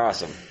freaking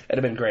awesome.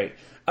 It'd have been great.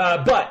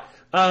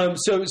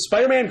 So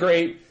Spider-Man,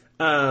 great.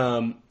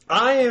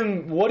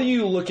 What are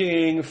you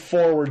looking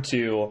forward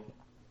to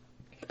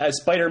as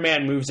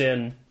Spider-Man moves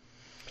in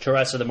to the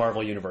rest of the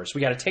Marvel Universe?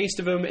 We got a taste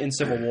of him in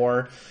Civil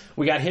War.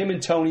 We got him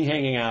and Tony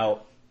hanging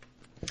out.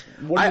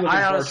 What are you looking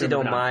I forward honestly to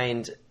don't now?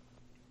 mind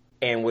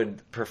and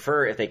would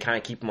prefer if they kind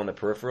of keep him on the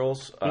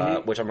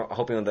peripherals, which I'm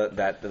hoping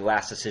that the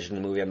last decision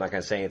in the movie, I'm not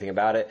going to say anything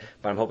about it,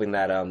 but I'm hoping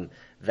that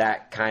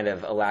that kind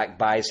of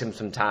buys him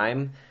some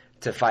time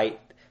to fight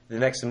the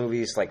next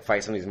movies, like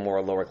fight some of these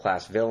more lower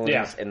class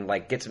villains and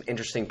like get some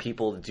interesting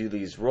people to do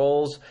these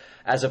roles,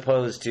 as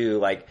opposed to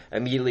like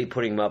immediately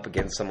putting them up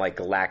against some like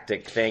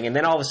galactic thing, and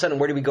then all of a sudden,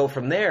 where do we go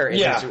from there in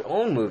his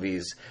own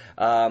movies?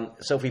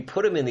 So if we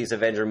put him in these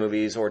Avenger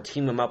movies or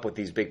team him up with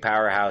these big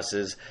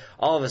powerhouses,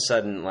 all of a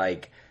sudden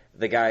like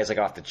the guy's like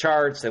off the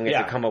charts, then we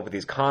have to come up with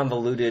these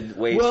convoluted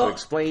ways to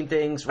explain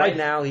things. Right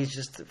now, he's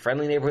just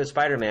friendly neighborhood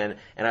Spider-Man,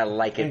 and I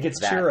like it. And gets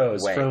that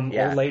churros way. from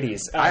old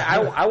ladies. I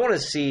want to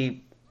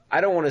see. I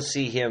don't want to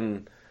see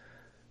him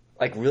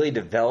like really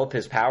develop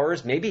his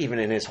powers. Maybe even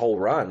in his whole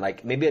run.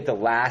 Like maybe at the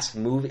last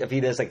movie, if he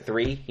does like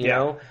 3, you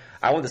know.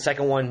 I want the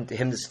second one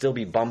him to still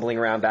be bumbling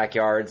around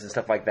backyards and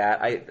stuff like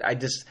that.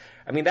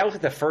 I mean, that was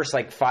like the first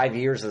like 5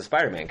 years of the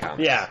Spider-Man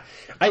comics. Yeah,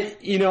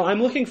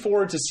 I'm looking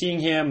forward to seeing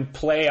him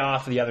play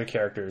off the other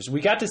characters.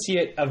 We got to see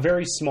it a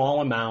very small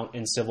amount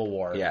in Civil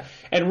War. Yeah,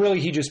 and really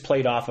he just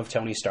played off of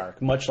Tony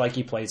Stark, much like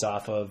he plays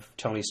off of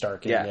Tony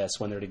Stark in this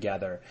when they're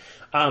together.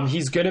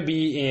 He's going to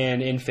be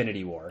in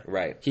Infinity War.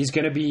 Right. He's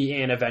going to be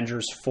in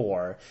Avengers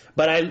 4.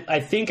 But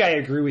I think I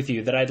agree with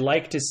you that I'd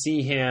like to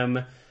see him,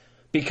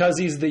 because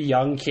he's the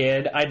young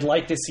kid, I'd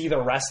like to see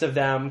the rest of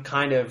them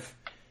kind of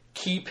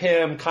keep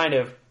him kind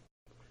of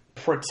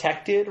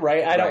protected,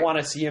 right? I don't want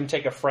to see him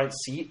take a front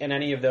seat in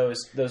any of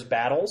those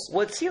battles.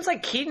 Well, it seems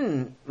like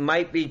Keaton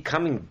might be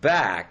coming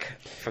back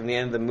from the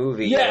end of the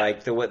movie. Yeah.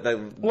 Like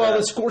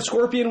the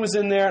Scorpion was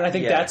in there, and I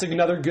think that's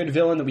another good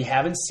villain that we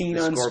haven't seen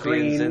on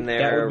Scorpion's screen. in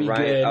there. That would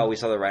be good. Oh, we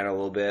saw the Rhino a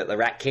little bit. The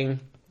Rat King.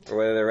 Or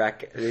whether the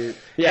Rat...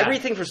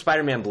 Everything for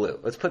Spider-Man Blue.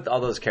 Let's put all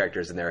those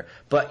characters in there.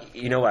 But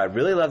you know what I'd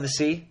really love to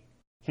see?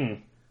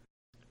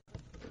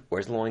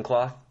 Where's the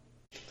loincloth?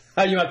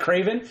 You want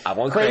Kraven? I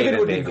want Kraven Kraven,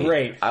 would baby. be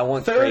great. I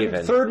want third,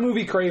 Kraven. Third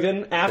movie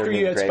Kraven after Third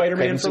you had movie,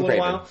 Spider-Man Kraven's for a little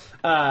Kraven.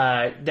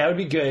 while. That would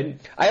be good.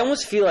 I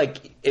almost feel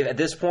like at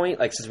this point,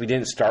 like since we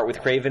didn't start with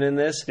Kraven in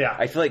this, Yeah.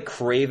 I feel like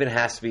Kraven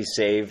has to be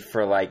saved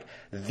for like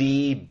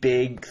the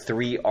big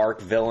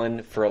 3-arc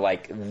villain for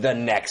like the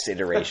next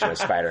iteration of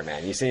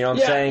Spider-Man. You see what I'm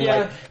Yeah, saying? yeah.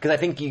 Like, because I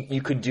think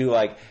you could do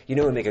like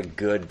would make a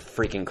good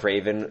freaking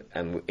Kraven,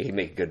 and he'd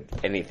make a good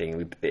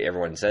anything.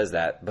 Everyone says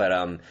that, but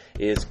now I'm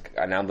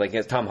blanking.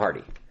 It's Tom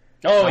Hardy.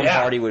 Oh, Tom yeah.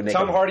 Hardy would make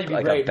Tom Hardy be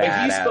like great. a But he's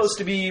badass. supposed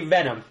to be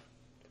Venom.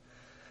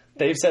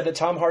 They've said that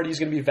Tom Hardy's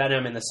going to be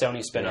Venom in the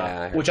Sony spin-off,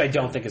 Yeah, I heard which I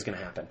don't think is going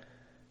to happen.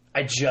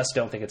 I just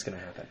don't think it's going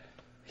to happen.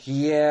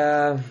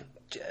 Yeah.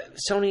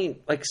 Sony,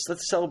 like,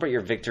 let's celebrate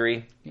your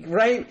victory.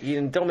 Right?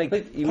 You don't make.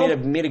 You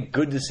pump- made a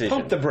good decision.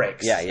 Pump the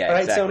brakes. Yeah, yeah, All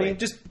right, exactly. Sony?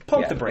 Just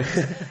pump Yeah. the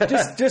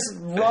brakes. just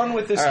run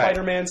with this All right.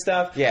 Spider-Man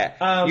stuff.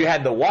 Yeah, you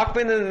had the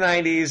Walkman in the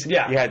 90s.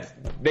 Yeah. You had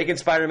making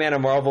Spider-Man a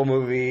Marvel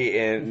movie,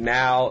 and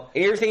now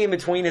everything in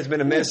between has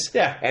been a miss.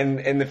 Yeah. And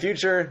in the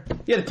future,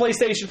 Yeah, the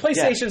PlayStation.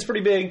 PlayStation's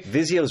pretty big.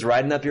 Vizio's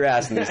riding up your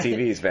ass in these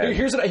TVs, man.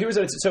 Here's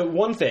what so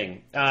one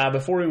thing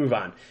before we move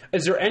on.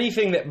 Is there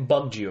anything that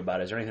bugged you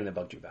about it? Is there anything that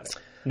bugged you about it?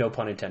 No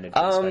pun intended for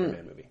the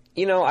Spider-Man movie.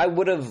 You know, I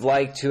would have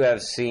liked to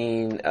have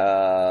seen.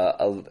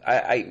 It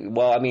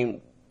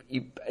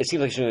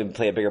seems like she would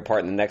play a bigger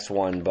part in the next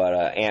one, but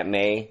Aunt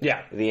May,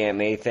 Yeah. the Aunt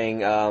May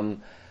thing. I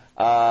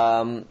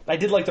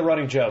did like the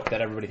running joke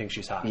that everybody thinks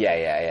she's hot.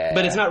 Yeah.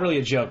 But it's not really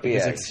a joke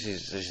because Yeah,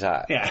 it's. she's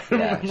hot. Yeah. She's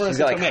Marissa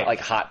got Tomei. like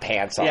hot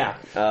pants on. Yeah.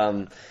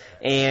 I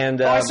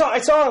I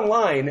saw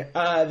online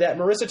that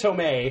Marissa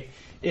Tomei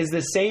is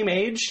the same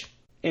age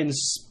in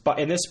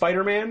this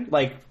Spider-Man,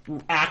 like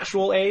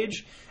actual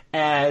age,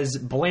 as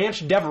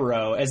Blanche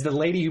Devereaux, as the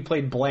lady who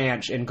played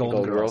Blanche in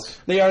Golden Girls.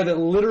 They are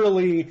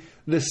literally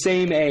the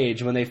same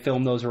age when they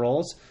filmed those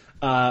roles,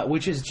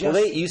 which is just. Well,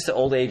 they used to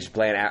old age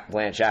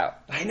Blanche out.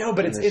 I know,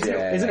 but isn't it's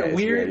it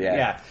weird?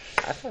 Yeah.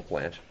 I thought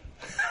Blanche.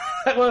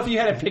 Well, if you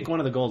had to pick one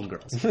of the Golden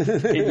Girls,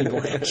 it'd be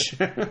Blanche.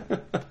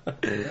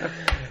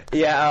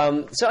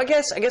 Yeah. So I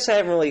guess I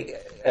haven't really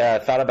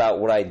thought about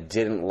what I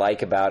didn't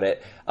like about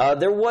it.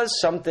 There was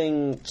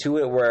something to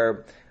it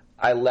where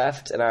I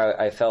left and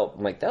I felt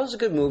like that was a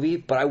good movie,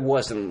 but I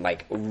wasn't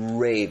like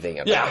raving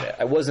about it.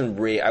 I wasn't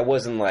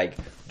like,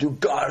 you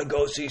gotta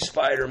go see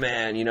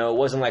Spider-Man. You know, it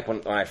wasn't like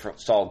when I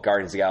saw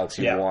Guardians of the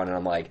Galaxy 1 and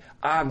I'm like,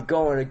 I'm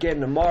going again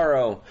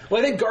tomorrow.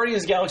 Well, I think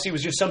Guardians of the Galaxy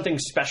was just something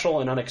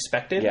special and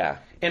unexpected. Yeah.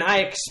 And I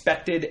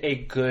expected a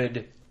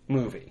good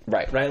movie.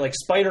 Right. Like,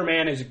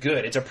 Spider-Man is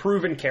good. It's a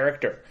proven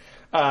character.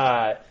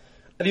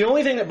 The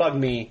only thing that bugged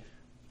me,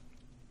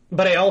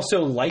 but I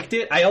also liked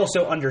it, I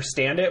also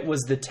understand it,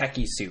 was the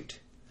techie suit.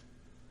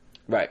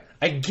 Right.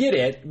 I get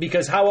it,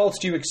 because how else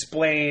do you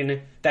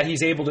explain that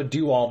he's able to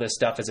do all this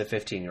stuff as a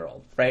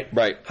 15-year-old, right?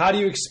 Right. How do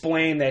you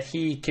explain that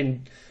he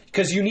can...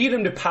 Because you need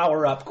him to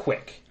power up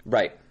quick,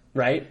 Right.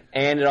 right?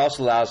 And it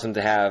also allows him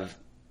to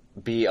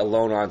be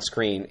alone on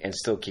screen and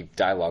still keep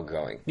dialogue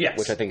going. Yes.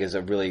 Which I think is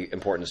a really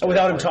important story.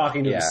 Without him point.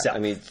 talking to himself. I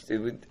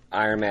mean,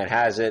 Iron Man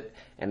has it,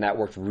 and that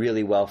worked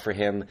really well for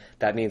him.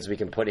 That means we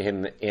can put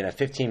him in a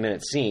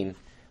 15-minute scene,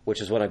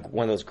 which is one of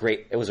those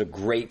great... It was a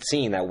great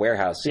scene, that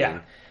warehouse scene.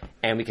 Yeah.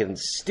 And we can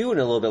stew it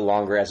a little bit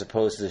longer as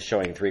opposed to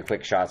showing 3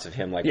 quick shots of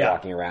him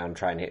walking around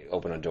trying to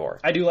open a door.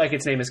 I do like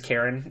its name is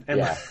Karen. And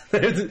Yeah.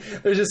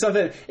 there's just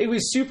something. It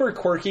was super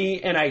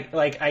quirky, and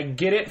I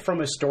get it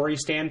from a story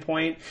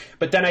standpoint,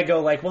 but then I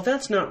go like, well,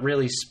 that's not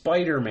really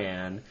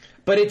Spider-Man.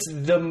 But it's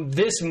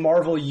this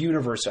Marvel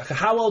universe.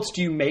 How else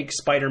do you make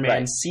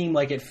Spider-Man seem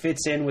like it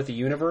fits in with the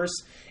universe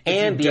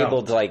And be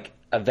able to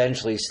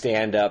eventually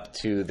stand up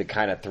to the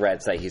kind of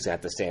threats that he's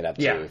got to stand up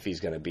to if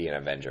he's going to be an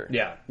Avenger.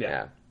 Yeah.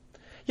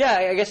 Yeah,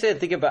 I guess I didn't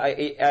think about.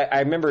 I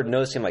remember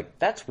noticing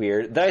that's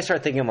weird. Then I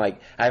started thinking I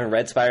haven't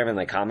read Spider-Man in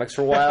the comics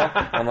for a while.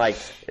 I'm like,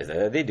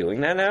 are they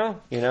doing that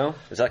now? You know,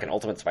 is that like an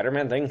Ultimate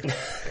Spider-Man thing?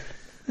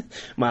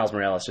 Miles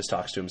Morales just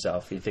talks to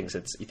himself. He thinks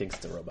it's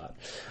a robot.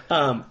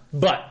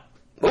 But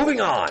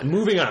moving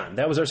on.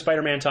 That was our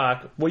Spider-Man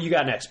talk. What you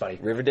got next, buddy?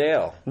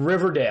 Riverdale.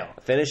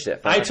 Finished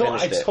it. I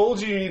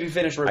told you you needed to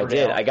finish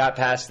Riverdale. I did. I got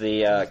past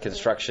the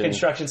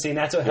construction scene.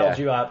 That's what held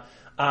you up.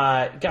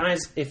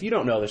 Guys, if you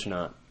don't know this or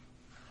not,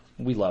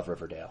 we love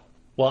Riverdale.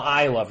 Well,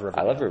 I love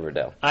Riverdale. I love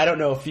Riverdale. I don't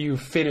know if you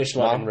finished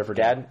loving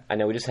Riverdale. Dad, I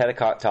know we just had a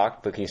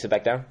talk, but can you sit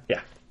back down?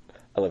 Yeah.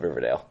 I love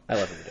Riverdale.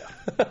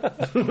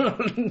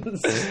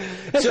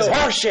 It's just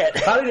horse shit.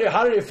 How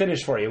did it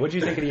finish for you? What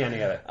did you think of the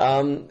ending of it?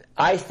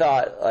 I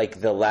thought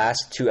the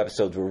last 2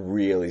 episodes were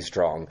really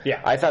strong.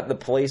 Yeah. I thought the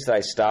place that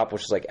I stopped,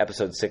 which was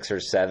episode 6 or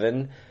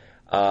 7,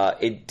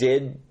 it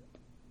did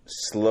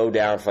slow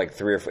down for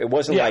 3 or 4. It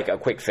wasn't a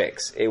quick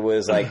fix. It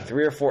was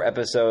 3 or 4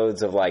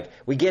 episodes of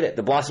we get it.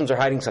 The Blossoms are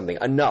hiding something.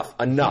 Enough.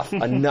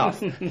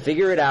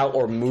 Figure it out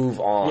or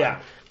move on.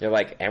 Yeah. They're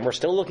and we're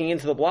still looking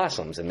into the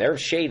Blossoms, and they're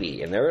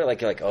shady, and they're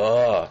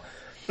ugh.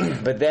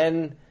 But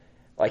then,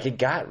 it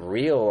got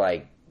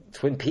real,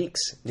 Twin Peaks.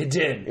 It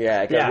did.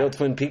 Yeah, it got real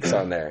Twin Peaks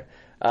on there.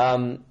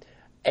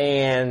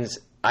 And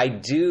I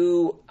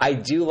do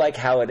like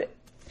how it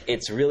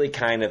it's really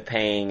kind of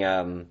paying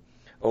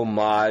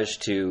homage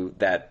to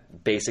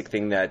that basic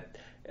thing that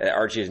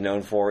Archie is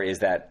known for, is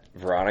that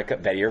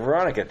Betty or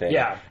Veronica thing.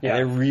 Yeah.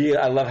 And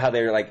I love how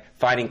they're like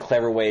finding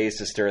clever ways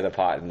to stir the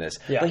pot in this.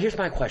 Yeah. But here's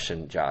my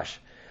question, Josh.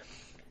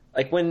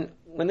 Like when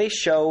they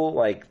show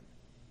like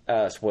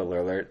spoiler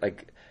alert,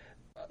 like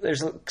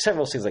there's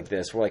several scenes like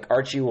this where like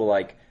Archie will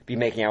like be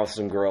making out with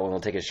some girl and he'll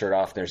take his shirt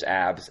off and there's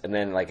abs, and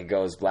then like it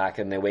goes black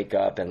and they wake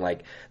up and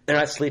like they're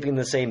not sleeping in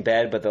the same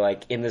bed but they're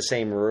like in the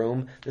same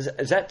room.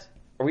 Is that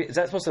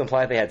supposed to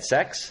imply they had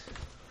sex?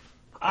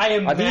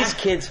 Are these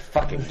kids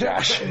fucking,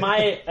 Josh?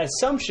 My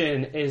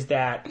assumption is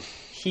that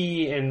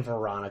he and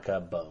Veronica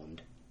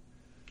boned.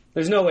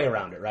 There's no way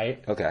around it,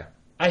 right? Okay.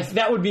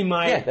 That would be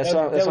my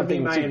that would be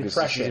my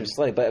impression.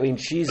 But I mean,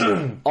 she's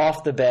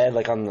off the bed,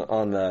 like on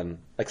the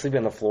like sleeping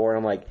on the floor, and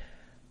I'm like,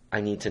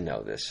 I need to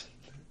know this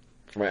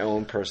for my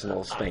own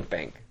personal spank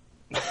bank.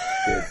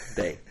 Good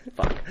day.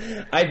 Fuck.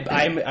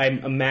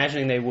 I'm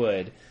imagining they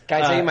would.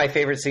 Can I tell you my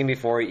favorite scene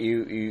before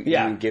you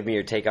give me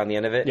your take on the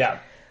end of it? Yeah.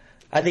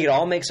 I think it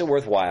all makes it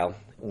worthwhile.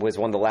 Was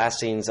one of the last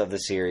scenes of the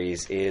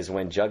series is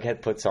when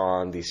Jughead puts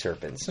on the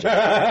serpents,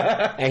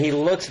 and he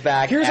looks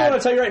back. Here's what I'll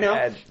tell you right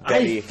now.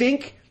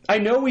 I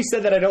know we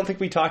said that I don't think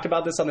we talked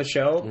about this on the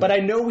show, but I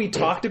know we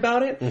talked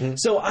about it. Mm-hmm.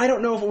 So I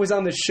don't know if it was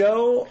on the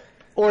show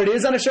or it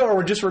is on a show or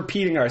we're just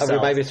repeating ourselves. We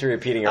might be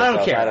repeating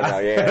ourselves. I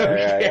don't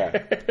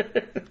care.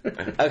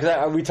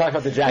 Yeah. We talked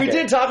about the jacket. We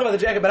did talk about the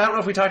jacket, but I don't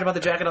know if we talked about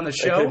the jacket on the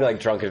show. It could be like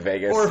Drunk in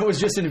Vegas. Or if it was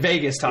just in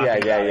Vegas talking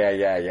about it.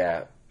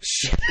 Yeah.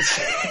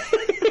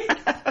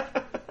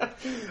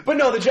 But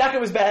no, the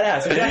jacket was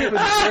badass. The jacket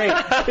was great.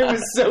 It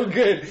was so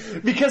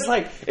good. Because,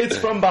 like, it's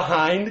from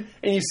behind,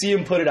 and you see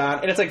him put it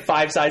on, and it's, like,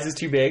 5 sizes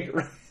too big.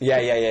 Yeah.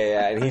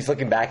 And he's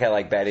looking back at,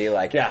 like, Betty,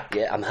 like, yeah,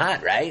 I'm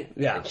hot, right?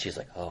 Yeah. And she's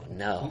like, oh,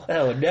 no.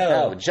 Oh,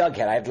 no. Oh,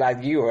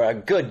 Jughead, you were a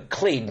good,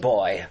 clean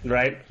boy.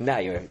 Right. Now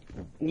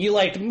you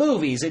liked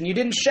movies, and you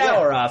didn't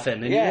shower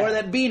often, and you wore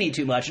that beanie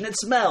too much, and it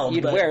smelled.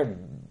 You'd wear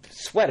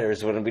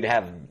sweaters when we'd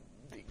have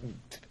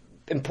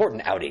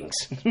important outings.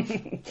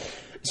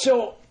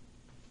 So...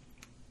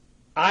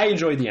 I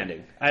enjoyed the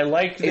ending. I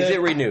liked Is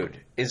it renewed?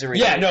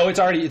 Yeah, no, it's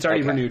already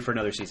renewed for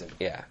another season.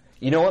 Yeah.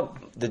 You know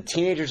what? The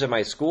teenagers at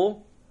my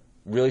school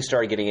really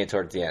started getting it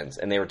towards the ends,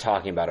 and they were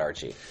talking about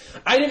Archie.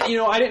 I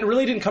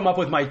didn't come up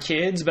with my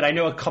kids, but I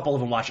know a couple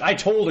of them watched. I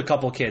told a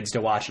couple kids to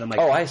watch, and I'm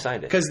like, I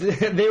signed it because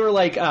they were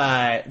like,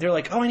 I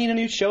need a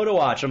new show to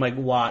watch. I'm like,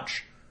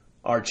 watch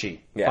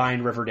Archie,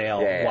 find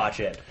Riverdale, watch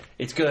it.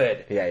 It's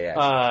good.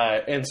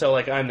 Yeah. And so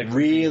like I'm the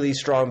really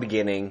strong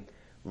beginning,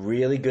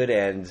 really good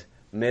end.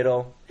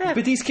 Middle,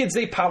 but these kids,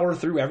 they power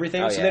through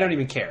everything, so they don't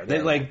even care.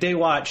 They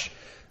watch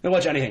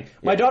anything.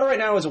 My daughter right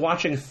now is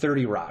watching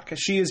 30 Rock.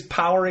 She is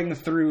powering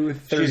through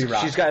 30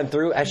 Rock. She's gotten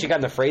through. Has she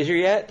gotten to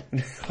Frasier yet? I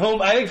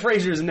think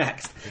Frasier's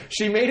next.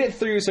 She made it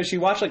through, so she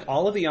watched like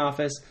all of The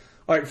Office.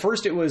 All right,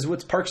 first it was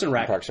Parks and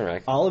Rec.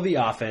 All of The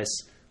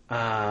Office.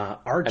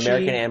 Archie.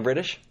 American and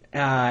British.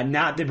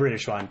 Not the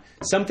British one.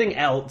 Something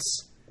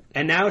else.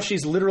 And now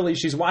she's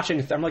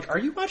watching. I'm like, are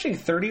you watching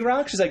 30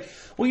 Rock? She's like,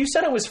 well, you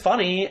said it was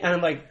funny, and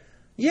I'm like.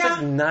 Yeah,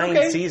 like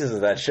 9 seasons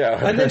of that show.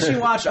 And then she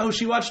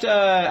watched,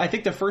 I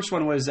think the first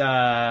one was,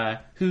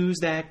 Who's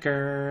That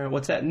Girl?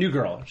 What's that? New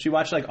Girl. She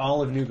watched like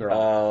all of New Girl.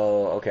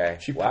 Oh, okay.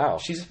 Wow.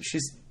 She's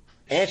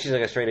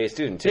like a straight A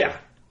student, too. Yeah.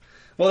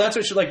 Well, that's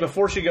what she, like,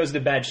 before she goes to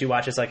bed, she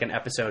watches like an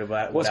episode of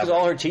that. Well, it's because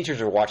all her teachers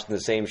are watching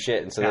the same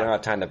shit, and so they don't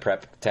have time to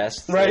prep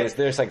tests. Right.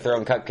 There's like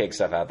throwing cupcake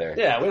stuff out there.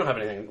 Yeah, we don't have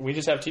anything. We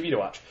just have TV to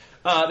watch.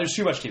 There's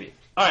too much TV.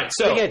 All right,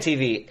 so. Speaking of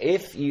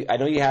TV, I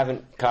know you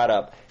haven't caught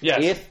up.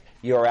 Yes. If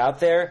you're out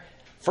there,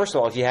 first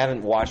of all, if you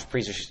haven't watched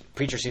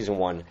Preacher Season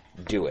 1,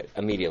 do it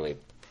immediately.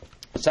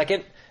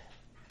 Second,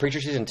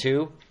 Preacher Season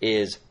 2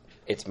 it's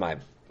my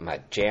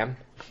jam.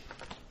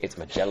 It's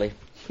my jelly.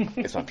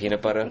 It's my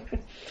peanut butter.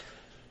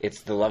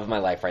 It's the love of my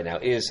life right now.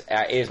 It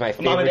is my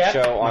favorite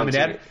show on Mom and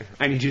Dad,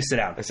 I need you to sit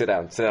down. Sit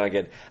down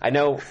again. I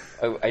know,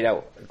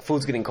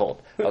 food's getting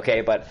cold,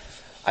 okay? But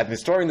I've been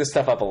storing this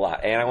stuff up a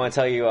lot, and I want to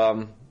tell you,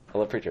 I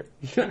love Preacher.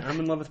 I'm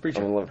in love with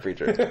Preacher.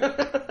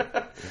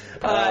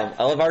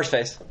 I love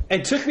Arseface.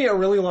 It took me a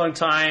really long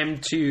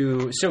time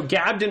so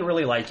Gab didn't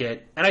really like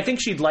it, and I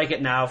think she'd like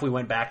it now if we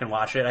went back and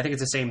watched it. I think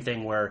it's the same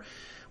thing where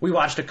we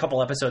watched a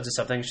couple episodes of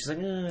something, she's like,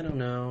 I don't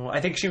know.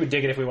 I think she would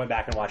dig it if we went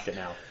back and watched it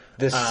now.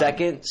 The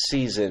second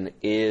season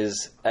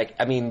is, like,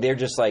 I mean, they're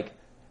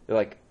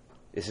like,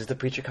 this is the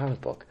Preacher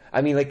comic book.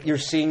 I mean, like, you're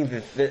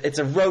seeing it's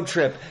a road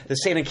trip. The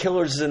Santa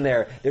Killers is in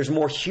there. There's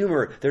more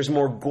humor. There's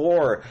more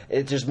gore.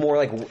 There's more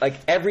like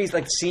every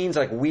like scenes,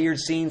 like weird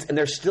scenes, and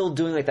they're still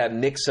doing like that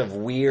mix of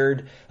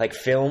weird like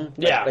film.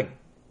 Yeah. Like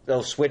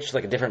they'll switch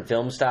like a different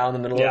film style in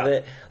the middle of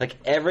it. Like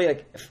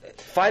every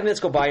 5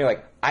 minutes go by, and you're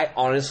like, I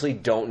honestly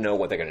don't know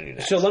what they're gonna do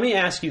next. So let me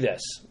ask you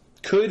this: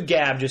 could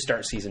Gab just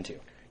start season 2?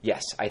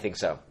 Yes, I think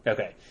so.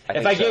 Okay.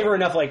 If I gave her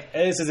enough, like,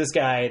 this is this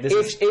guy.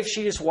 If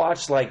she just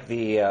watched, like,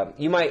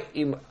 you might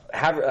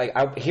have,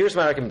 like, here's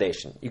my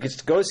recommendation. You could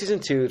go to season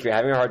 2 if you're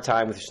having a hard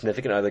time with your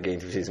significant other getting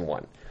through season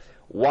 1.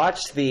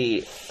 watch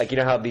the, like, you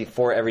know how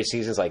before every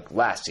season is like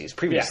last season,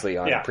 previously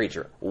on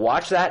Preacher.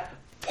 Watch that,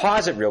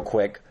 pause it real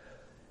quick,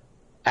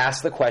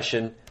 ask the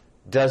question,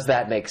 does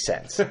that make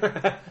sense?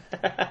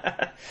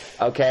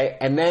 Okay?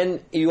 And then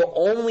you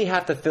only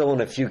have to fill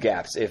in a few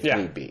gaps if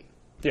need be.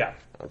 Yeah.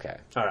 Okay.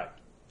 All right.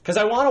 Because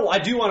I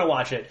do want to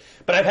watch it,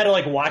 but I've had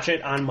to watch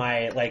it on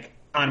my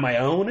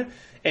own.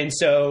 And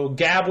so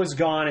Gab was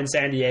gone in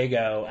San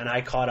Diego, and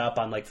I caught up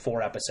on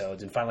 4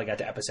 episodes and finally got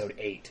to episode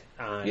 8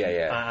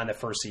 on the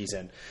first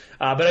season.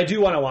 But I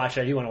do want to watch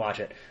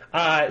it.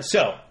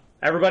 So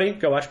everybody,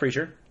 go watch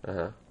Preacher.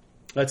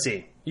 Let's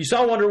see. You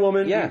saw Wonder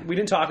Woman. Yeah. We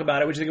didn't talk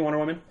about it. What did you think of Wonder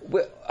Woman?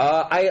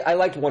 I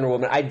liked Wonder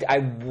Woman. I'm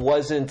not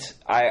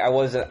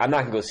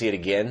going to go see it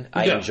again.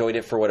 I enjoyed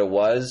it for what it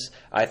was.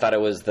 I thought it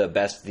was the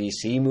best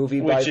DC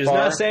movie by far. Which is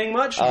not saying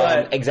much,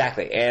 but...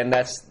 Exactly. And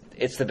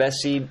it's the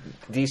best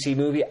DC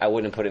movie. I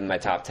wouldn't put it in my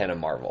top 10 of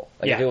Marvel.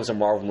 If it was a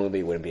Marvel movie,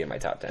 it wouldn't be in my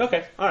top 10.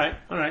 Okay. All right.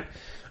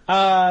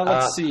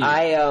 Let's see.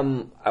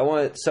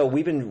 So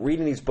we've been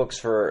reading these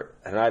books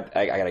and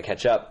I got to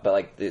catch up,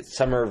 but the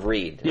Summer of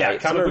Read. Yeah,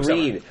 right? Summer of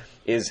Read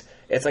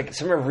it's like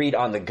Summer of Read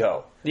on the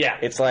go. Yeah.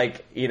 It's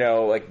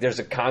there's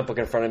a comic book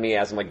in front of me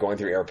as I'm going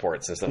through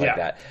airports and stuff like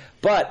that.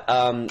 But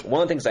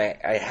one of the things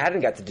I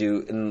hadn't got to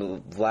do in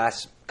the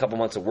last couple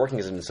months of working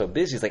because I've been so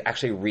busy is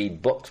actually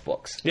read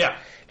books. Yeah.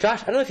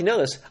 Josh, I don't know if you know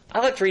this. I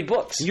like to read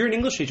books. You're an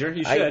English teacher.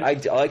 You should. I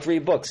like to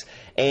read books.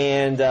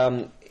 And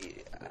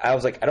I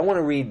was I don't want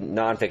to read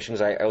nonfiction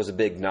because I was a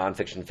big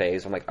nonfiction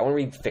phase. I'm I want to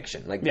read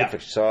fiction, big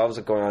fiction. So I was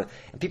going on.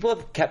 And people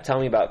have kept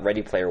telling me about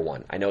Ready Player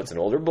One. I know it's an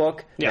older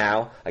book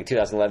now,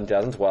 2011,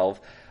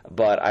 2012.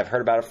 But I've heard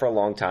about it for a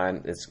long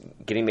time. It's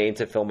getting made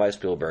into film by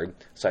Spielberg.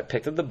 So I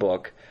picked up the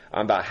book.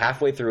 I'm about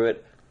halfway through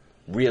it,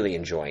 really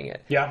enjoying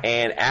it. Yeah.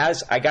 And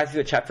as I got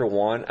through chapter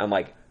 1, I'm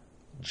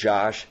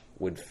Josh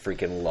would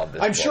freaking love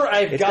this book. Sure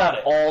I've it's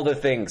got all the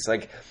things.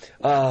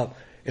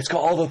 It's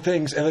got all the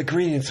things and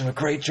ingredients of a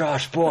great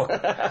Josh book.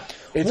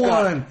 It's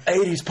got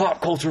 80s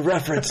pop culture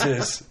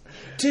references.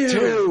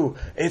 2,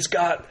 it's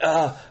got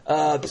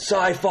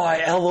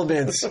sci-fi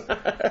elements.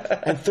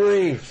 And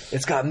 3,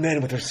 it's got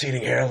men with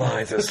receding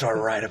hairlines that start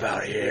right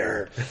about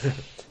here.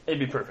 It'd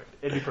be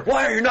perfect.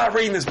 Why are you not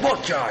reading this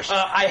book, Josh?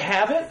 I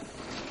have it.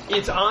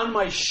 It's on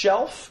my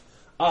shelf,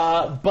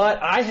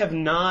 but I have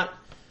not...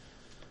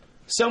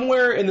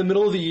 Somewhere in the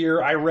middle of the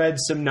year, I read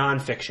some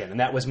nonfiction, and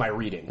that was my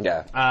reading.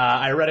 Yeah.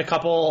 I read a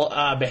couple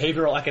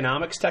behavioral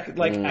economics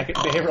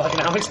behavioral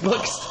economics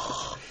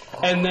books,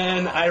 and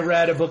then I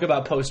read a book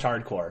about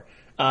post-hardcore.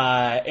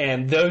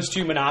 And those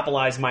two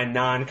monopolized my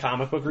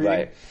non-comic book reading.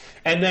 Right.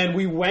 And then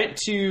we went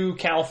to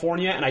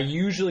California, and I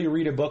usually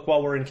read a book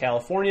while we're in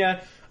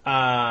California,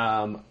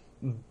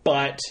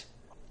 but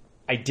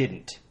I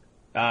didn't.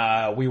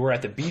 We were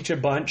at the beach a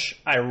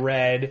bunch.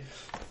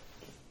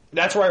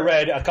 That's where I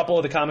read a couple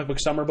of the comic book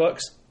summer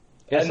books.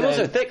 Yeah, those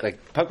are thick.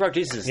 Punk Rock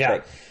Jesus is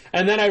thick.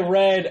 And then I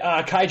read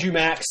Kaiju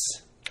Max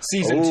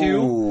Season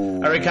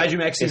 2. I read Kaiju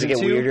Max Season 2.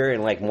 Does it get weirder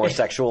and more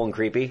sexual and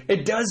creepy?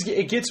 It does.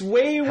 It gets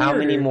way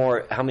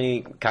weirder. How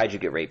many kaiju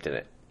get raped in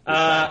it?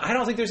 I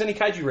don't think there's any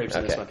kaiju rapes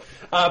in this one.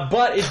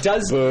 But it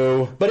does.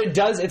 Boo. But it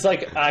does. It's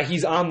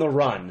he's on the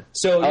run.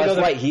 So that's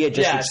right. He had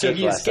just escaped. So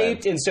he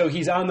escaped, and so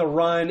he's on the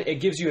run. It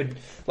gives you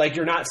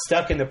you're not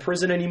stuck in the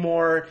prison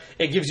anymore.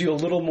 It gives you a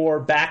little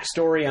more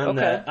backstory on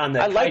the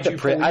I like kaiju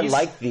police. I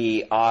like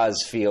the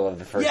Oz feel of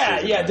the first.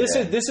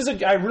 season. This is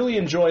I really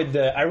enjoyed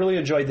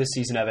this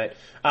season of it.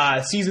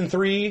 Season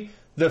 3,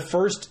 the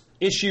first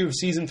issue of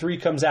season 3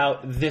 comes out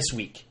this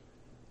week.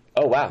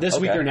 Oh, wow. This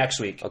week or next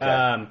week.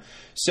 Okay.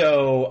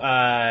 So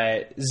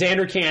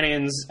Xander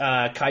Cannon's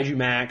Kaiju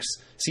Max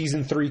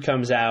Season 3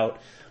 comes out.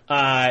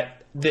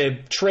 The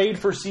trade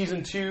for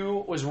Season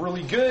 2 was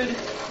really good.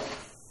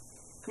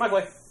 Come on,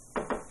 Clay.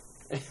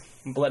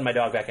 I'm letting my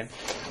dog back in.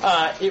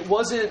 It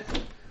wasn't...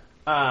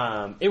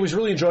 it was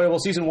really enjoyable.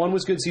 Season 1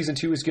 was good. Season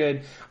 2 was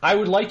good. I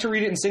would like to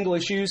read it in single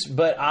issues,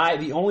 but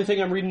the only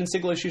thing I'm reading in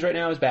single issues right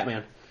now is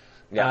Batman.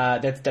 Yeah.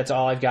 That's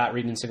all I've got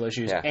reading in single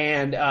issues. Yeah.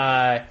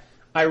 And...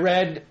 I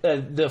read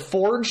The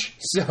Forge,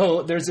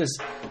 so there's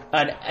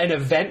an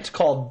event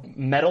called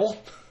Metal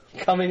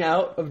coming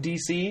out of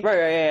DC. Right,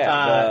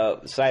 yeah.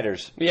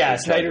 Snyder's. Yeah,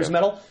 Snyder's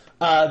Metal.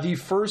 The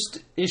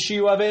first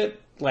issue of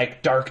it,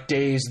 Dark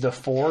Days, The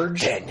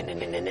Forge.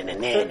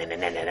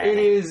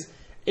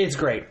 It's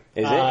great.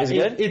 Is it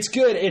good? It's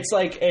good. It's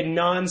like a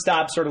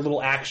nonstop sort of little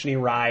actiony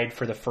ride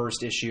for the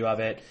first issue of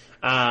it.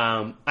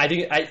 I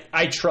think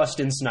I trust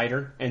in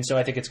Snyder, and so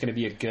I think it's going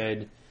to be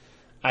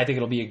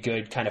it'll be a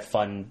good kind of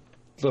fun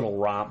little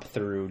romp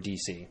through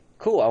DC.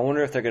 Cool. I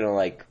wonder if they're going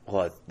to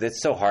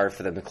it's so hard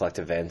for them to collect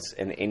events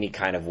in any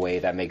kind of way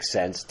that makes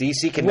sense.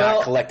 DC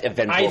cannot collect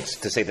event books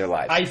to save their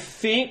lives. I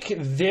think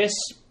this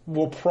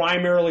will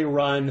primarily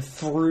run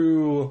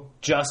through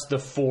just the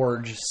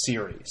Forge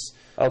series.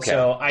 Okay.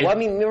 So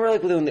remember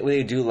when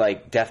they do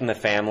Death in the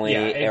Family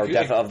or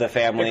Death of the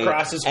Family? It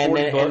crosses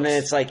 40 books. And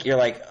then it's you're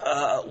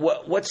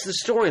what's the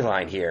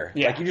storyline here?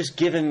 Yeah. You're just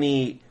giving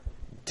me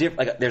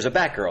like there's a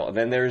Batgirl, and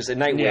then there's a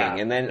Nightwing, Yeah,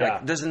 and then yeah.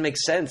 it doesn't make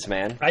sense,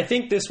 man. I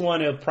think this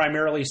one will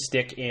primarily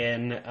stick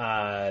in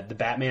the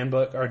Batman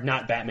book, or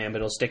not Batman, but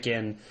it'll stick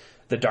in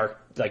the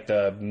dark, like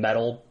the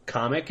metal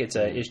comic. It's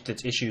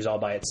it's issues all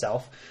by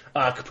itself.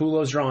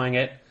 Capullo's drawing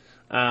it.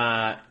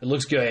 It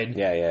looks good.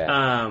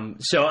 Yeah.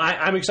 So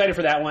I'm excited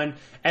for that one.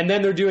 And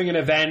then they're doing an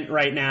event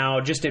right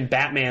now just in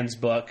Batman's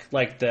book,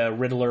 like the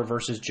Riddler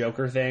versus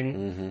Joker thing.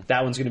 Mm-hmm.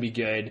 That one's going to be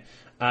good.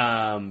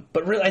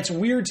 But really, it's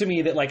weird to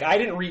me that like I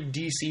didn't read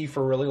DC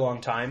for a really long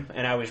time,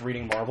 and I was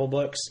reading Marvel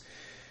books.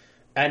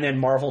 And then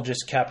Marvel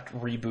just kept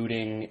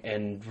rebooting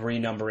and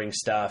renumbering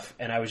stuff,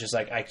 and I was just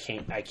like, I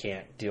can't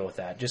deal with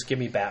that. Just give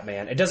me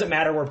Batman. It doesn't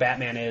matter where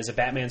Batman is. A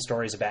Batman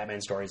story is a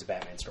Batman story is a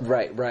Batman story.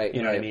 Right.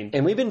 You know what I mean?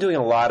 And we've been doing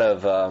a lot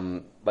of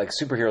like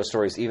superhero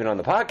stories, even on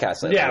the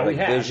podcast. Lately. Yeah, like we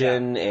have,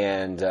 Vision,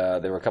 and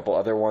there were a couple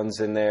other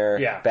ones in there.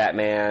 Yeah.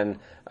 Batman,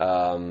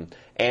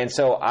 and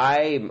so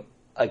I'm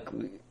like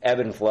ebb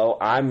and flow.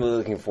 I'm really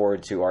looking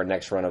forward to our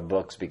next run of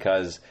books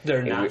because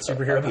They're not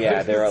superhero books.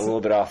 Yeah, they're a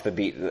little bit off the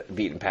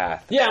beaten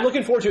path. Yeah, I'm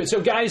looking forward to it. So,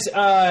 guys,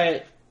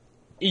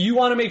 you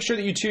want to make sure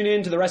that you tune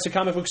in to the rest of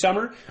Comic Book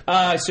Summer.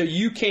 So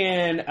you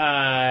can,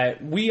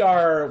 we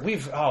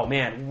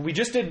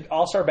just did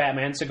All-Star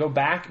Batman. So go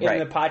back in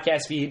the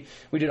podcast feed.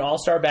 We did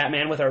All-Star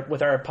Batman with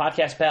our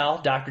podcast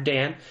pal, Dr.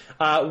 Dan.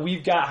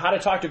 We've got How to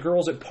Talk to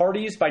Girls at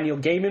Parties by Neil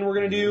Gaiman we're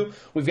going to do.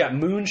 We've got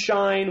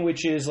Moonshine,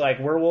 which is like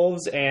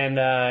werewolves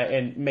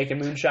and making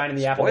moonshine in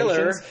the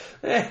Appalachians.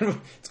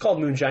 It's called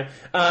Moonshine.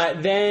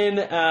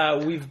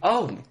 Then we've...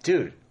 Oh,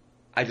 dude,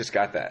 I just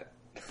got that.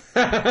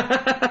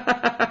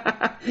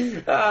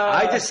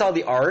 I just saw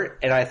the art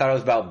and I thought it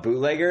was about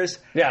bootleggers.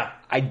 Yeah.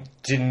 I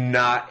did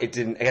not, it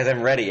didn't, because I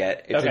haven't read it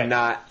yet. It did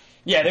not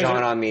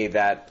dawn on me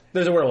that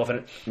there's a werewolf in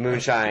it.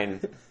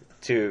 Moonshine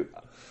to...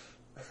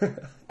 Did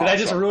I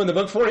just ruin the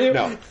book for you?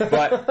 No,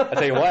 but I'll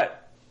tell you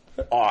what,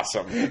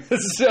 awesome.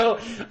 So,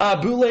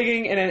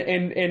 bootlegging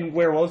and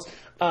werewolves.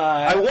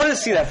 I want to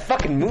see that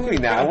fucking movie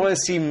now. I want to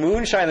see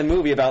Moonshine, the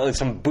movie about like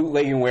some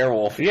bootlegging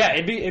werewolf. Yeah,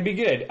 it'd be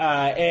good.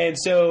 And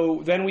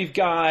so then we've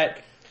got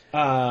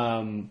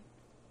How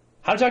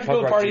to Talk to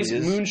Girls at Parties,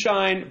 Jesus.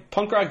 Moonshine,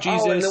 Punk Rock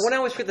Jesus. Oh, and the one I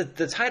always forget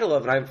the title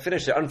of, and I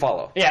finished it,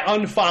 Unfollow. Yeah,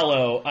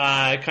 Unfollow.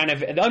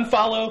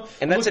 Unfollow.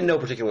 And that's in no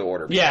particular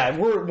order. Yeah,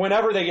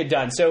 whenever they get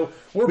done. So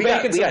we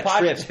got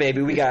trips,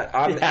 baby. We got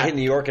I'm hitting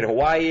New York and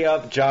Hawaii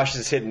up. Josh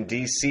is hitting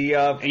DC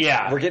up.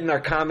 Yeah, we're getting our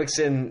comics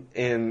in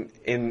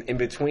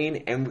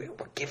between, and we're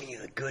giving you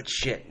the good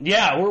shit.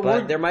 Yeah,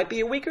 but there might be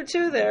a week or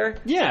two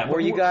there. Yeah, where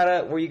you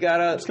gotta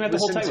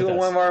listen to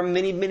one of our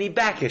mini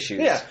back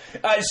issues. Yeah.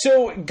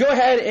 So go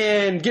ahead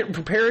and get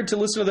prepared to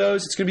listen to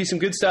those. It's going to be some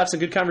good stuff, some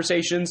good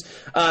conversations,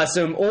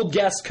 some old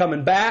guests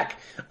coming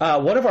back.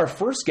 One of our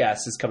first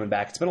guests is coming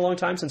back. It's been a long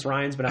time since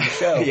Ryan's been on the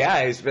show. Yeah,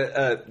 it's been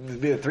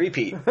a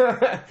three-peat.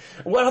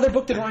 What other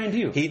book did Ryan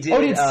do? He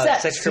did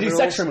Sex Criminals. He did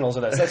Sex Criminals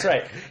with us. That's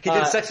right. He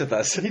did Sex with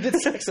us. He did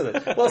Sex with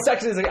us. Well,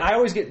 Sex is like, I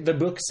always get the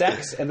book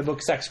Sex and the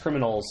book Sex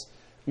Criminals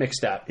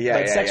mixed up.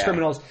 Sex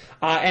Criminals.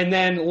 And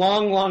then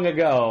long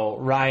ago,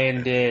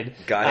 Ryan did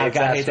God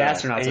Hates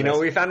Astronauts. And you know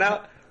what we found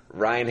out?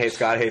 Ryan hates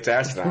God Hates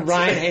Astronauts.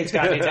 Ryan hates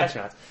God Hates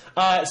Astronauts.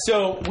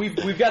 So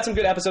we've got some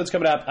good episodes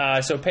coming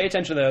up, so pay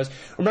attention to those.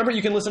 Remember,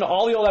 you can listen to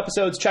all the old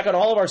episodes. Check out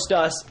all of our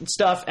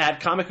stuff at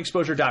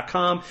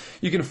comicexposure.com.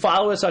 You can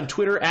follow us on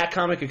Twitter at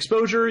Comic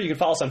Exposure. You can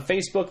follow us on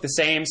Facebook, the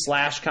same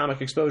 /Comic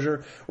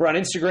Exposure. We're on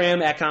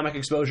Instagram at Comic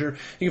Exposure.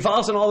 You can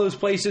follow us on all those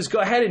places. Go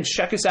ahead and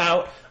check us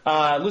out.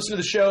 Listen to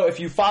the show. If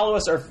you follow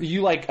us or if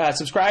you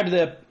subscribe to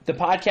the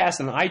podcast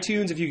on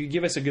iTunes, if you could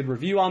give us a good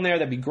review on there,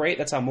 that'd be great.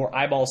 That's how more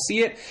eyeballs see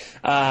it.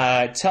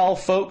 Tell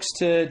folks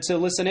to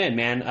listen in,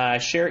 man.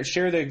 Share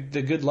the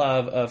good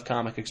love of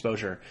Comic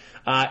Exposure.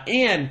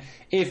 And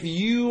if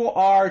you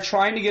are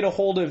trying to get a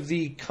hold of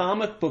the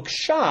comic book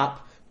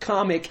shop,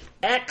 Comic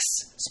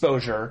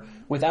Exposure,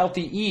 without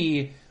the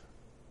E,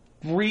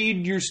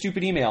 read your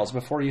stupid emails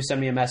before you send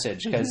me a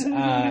message, because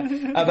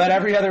about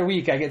every other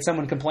week I get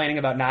someone complaining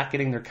about not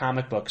getting their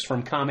comic books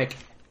from Comic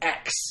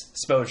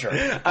Exposure.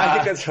 I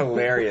think that's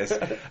hilarious.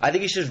 I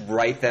think you should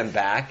write them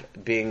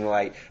back, being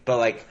like, but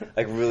like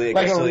really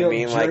aggressively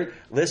mean, jerk. Like,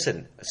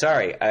 listen,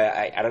 sorry,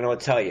 I don't know what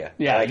to tell you.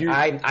 Yeah, like, do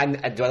I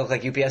look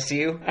like UPS to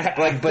you?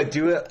 But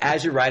do it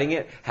as you're writing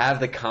it.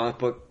 Have the comic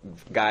book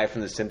guy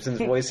from The Simpsons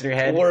voice in your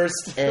head.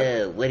 Worst.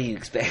 What do you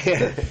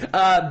expect?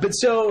 But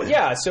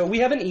so we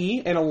have an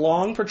E in a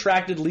long,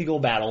 protracted legal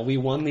battle. We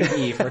won the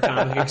E for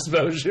Comic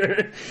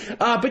Exposure.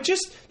 But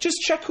just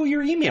check who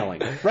you're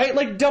emailing, right?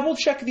 Like, double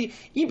check the.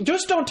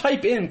 Just don't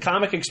type in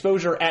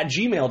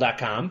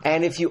comicexposure@gmail.com.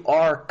 And if you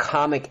are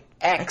Comic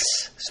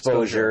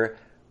Exposure,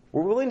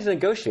 we're willing to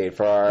negotiate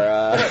for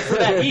our... for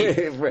that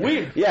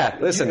E. Yeah,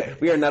 listen,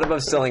 we are not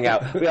above selling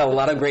out. We got a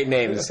lot of great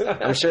names.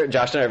 I'm sure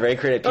Josh and I are very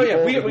creative people.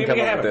 Oh, yeah, we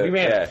may have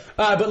it.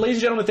 But ladies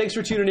and gentlemen, thanks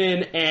for tuning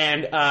in,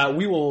 and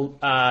we will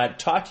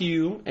talk to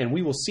you, and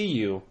we will see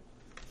you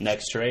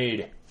next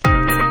trade.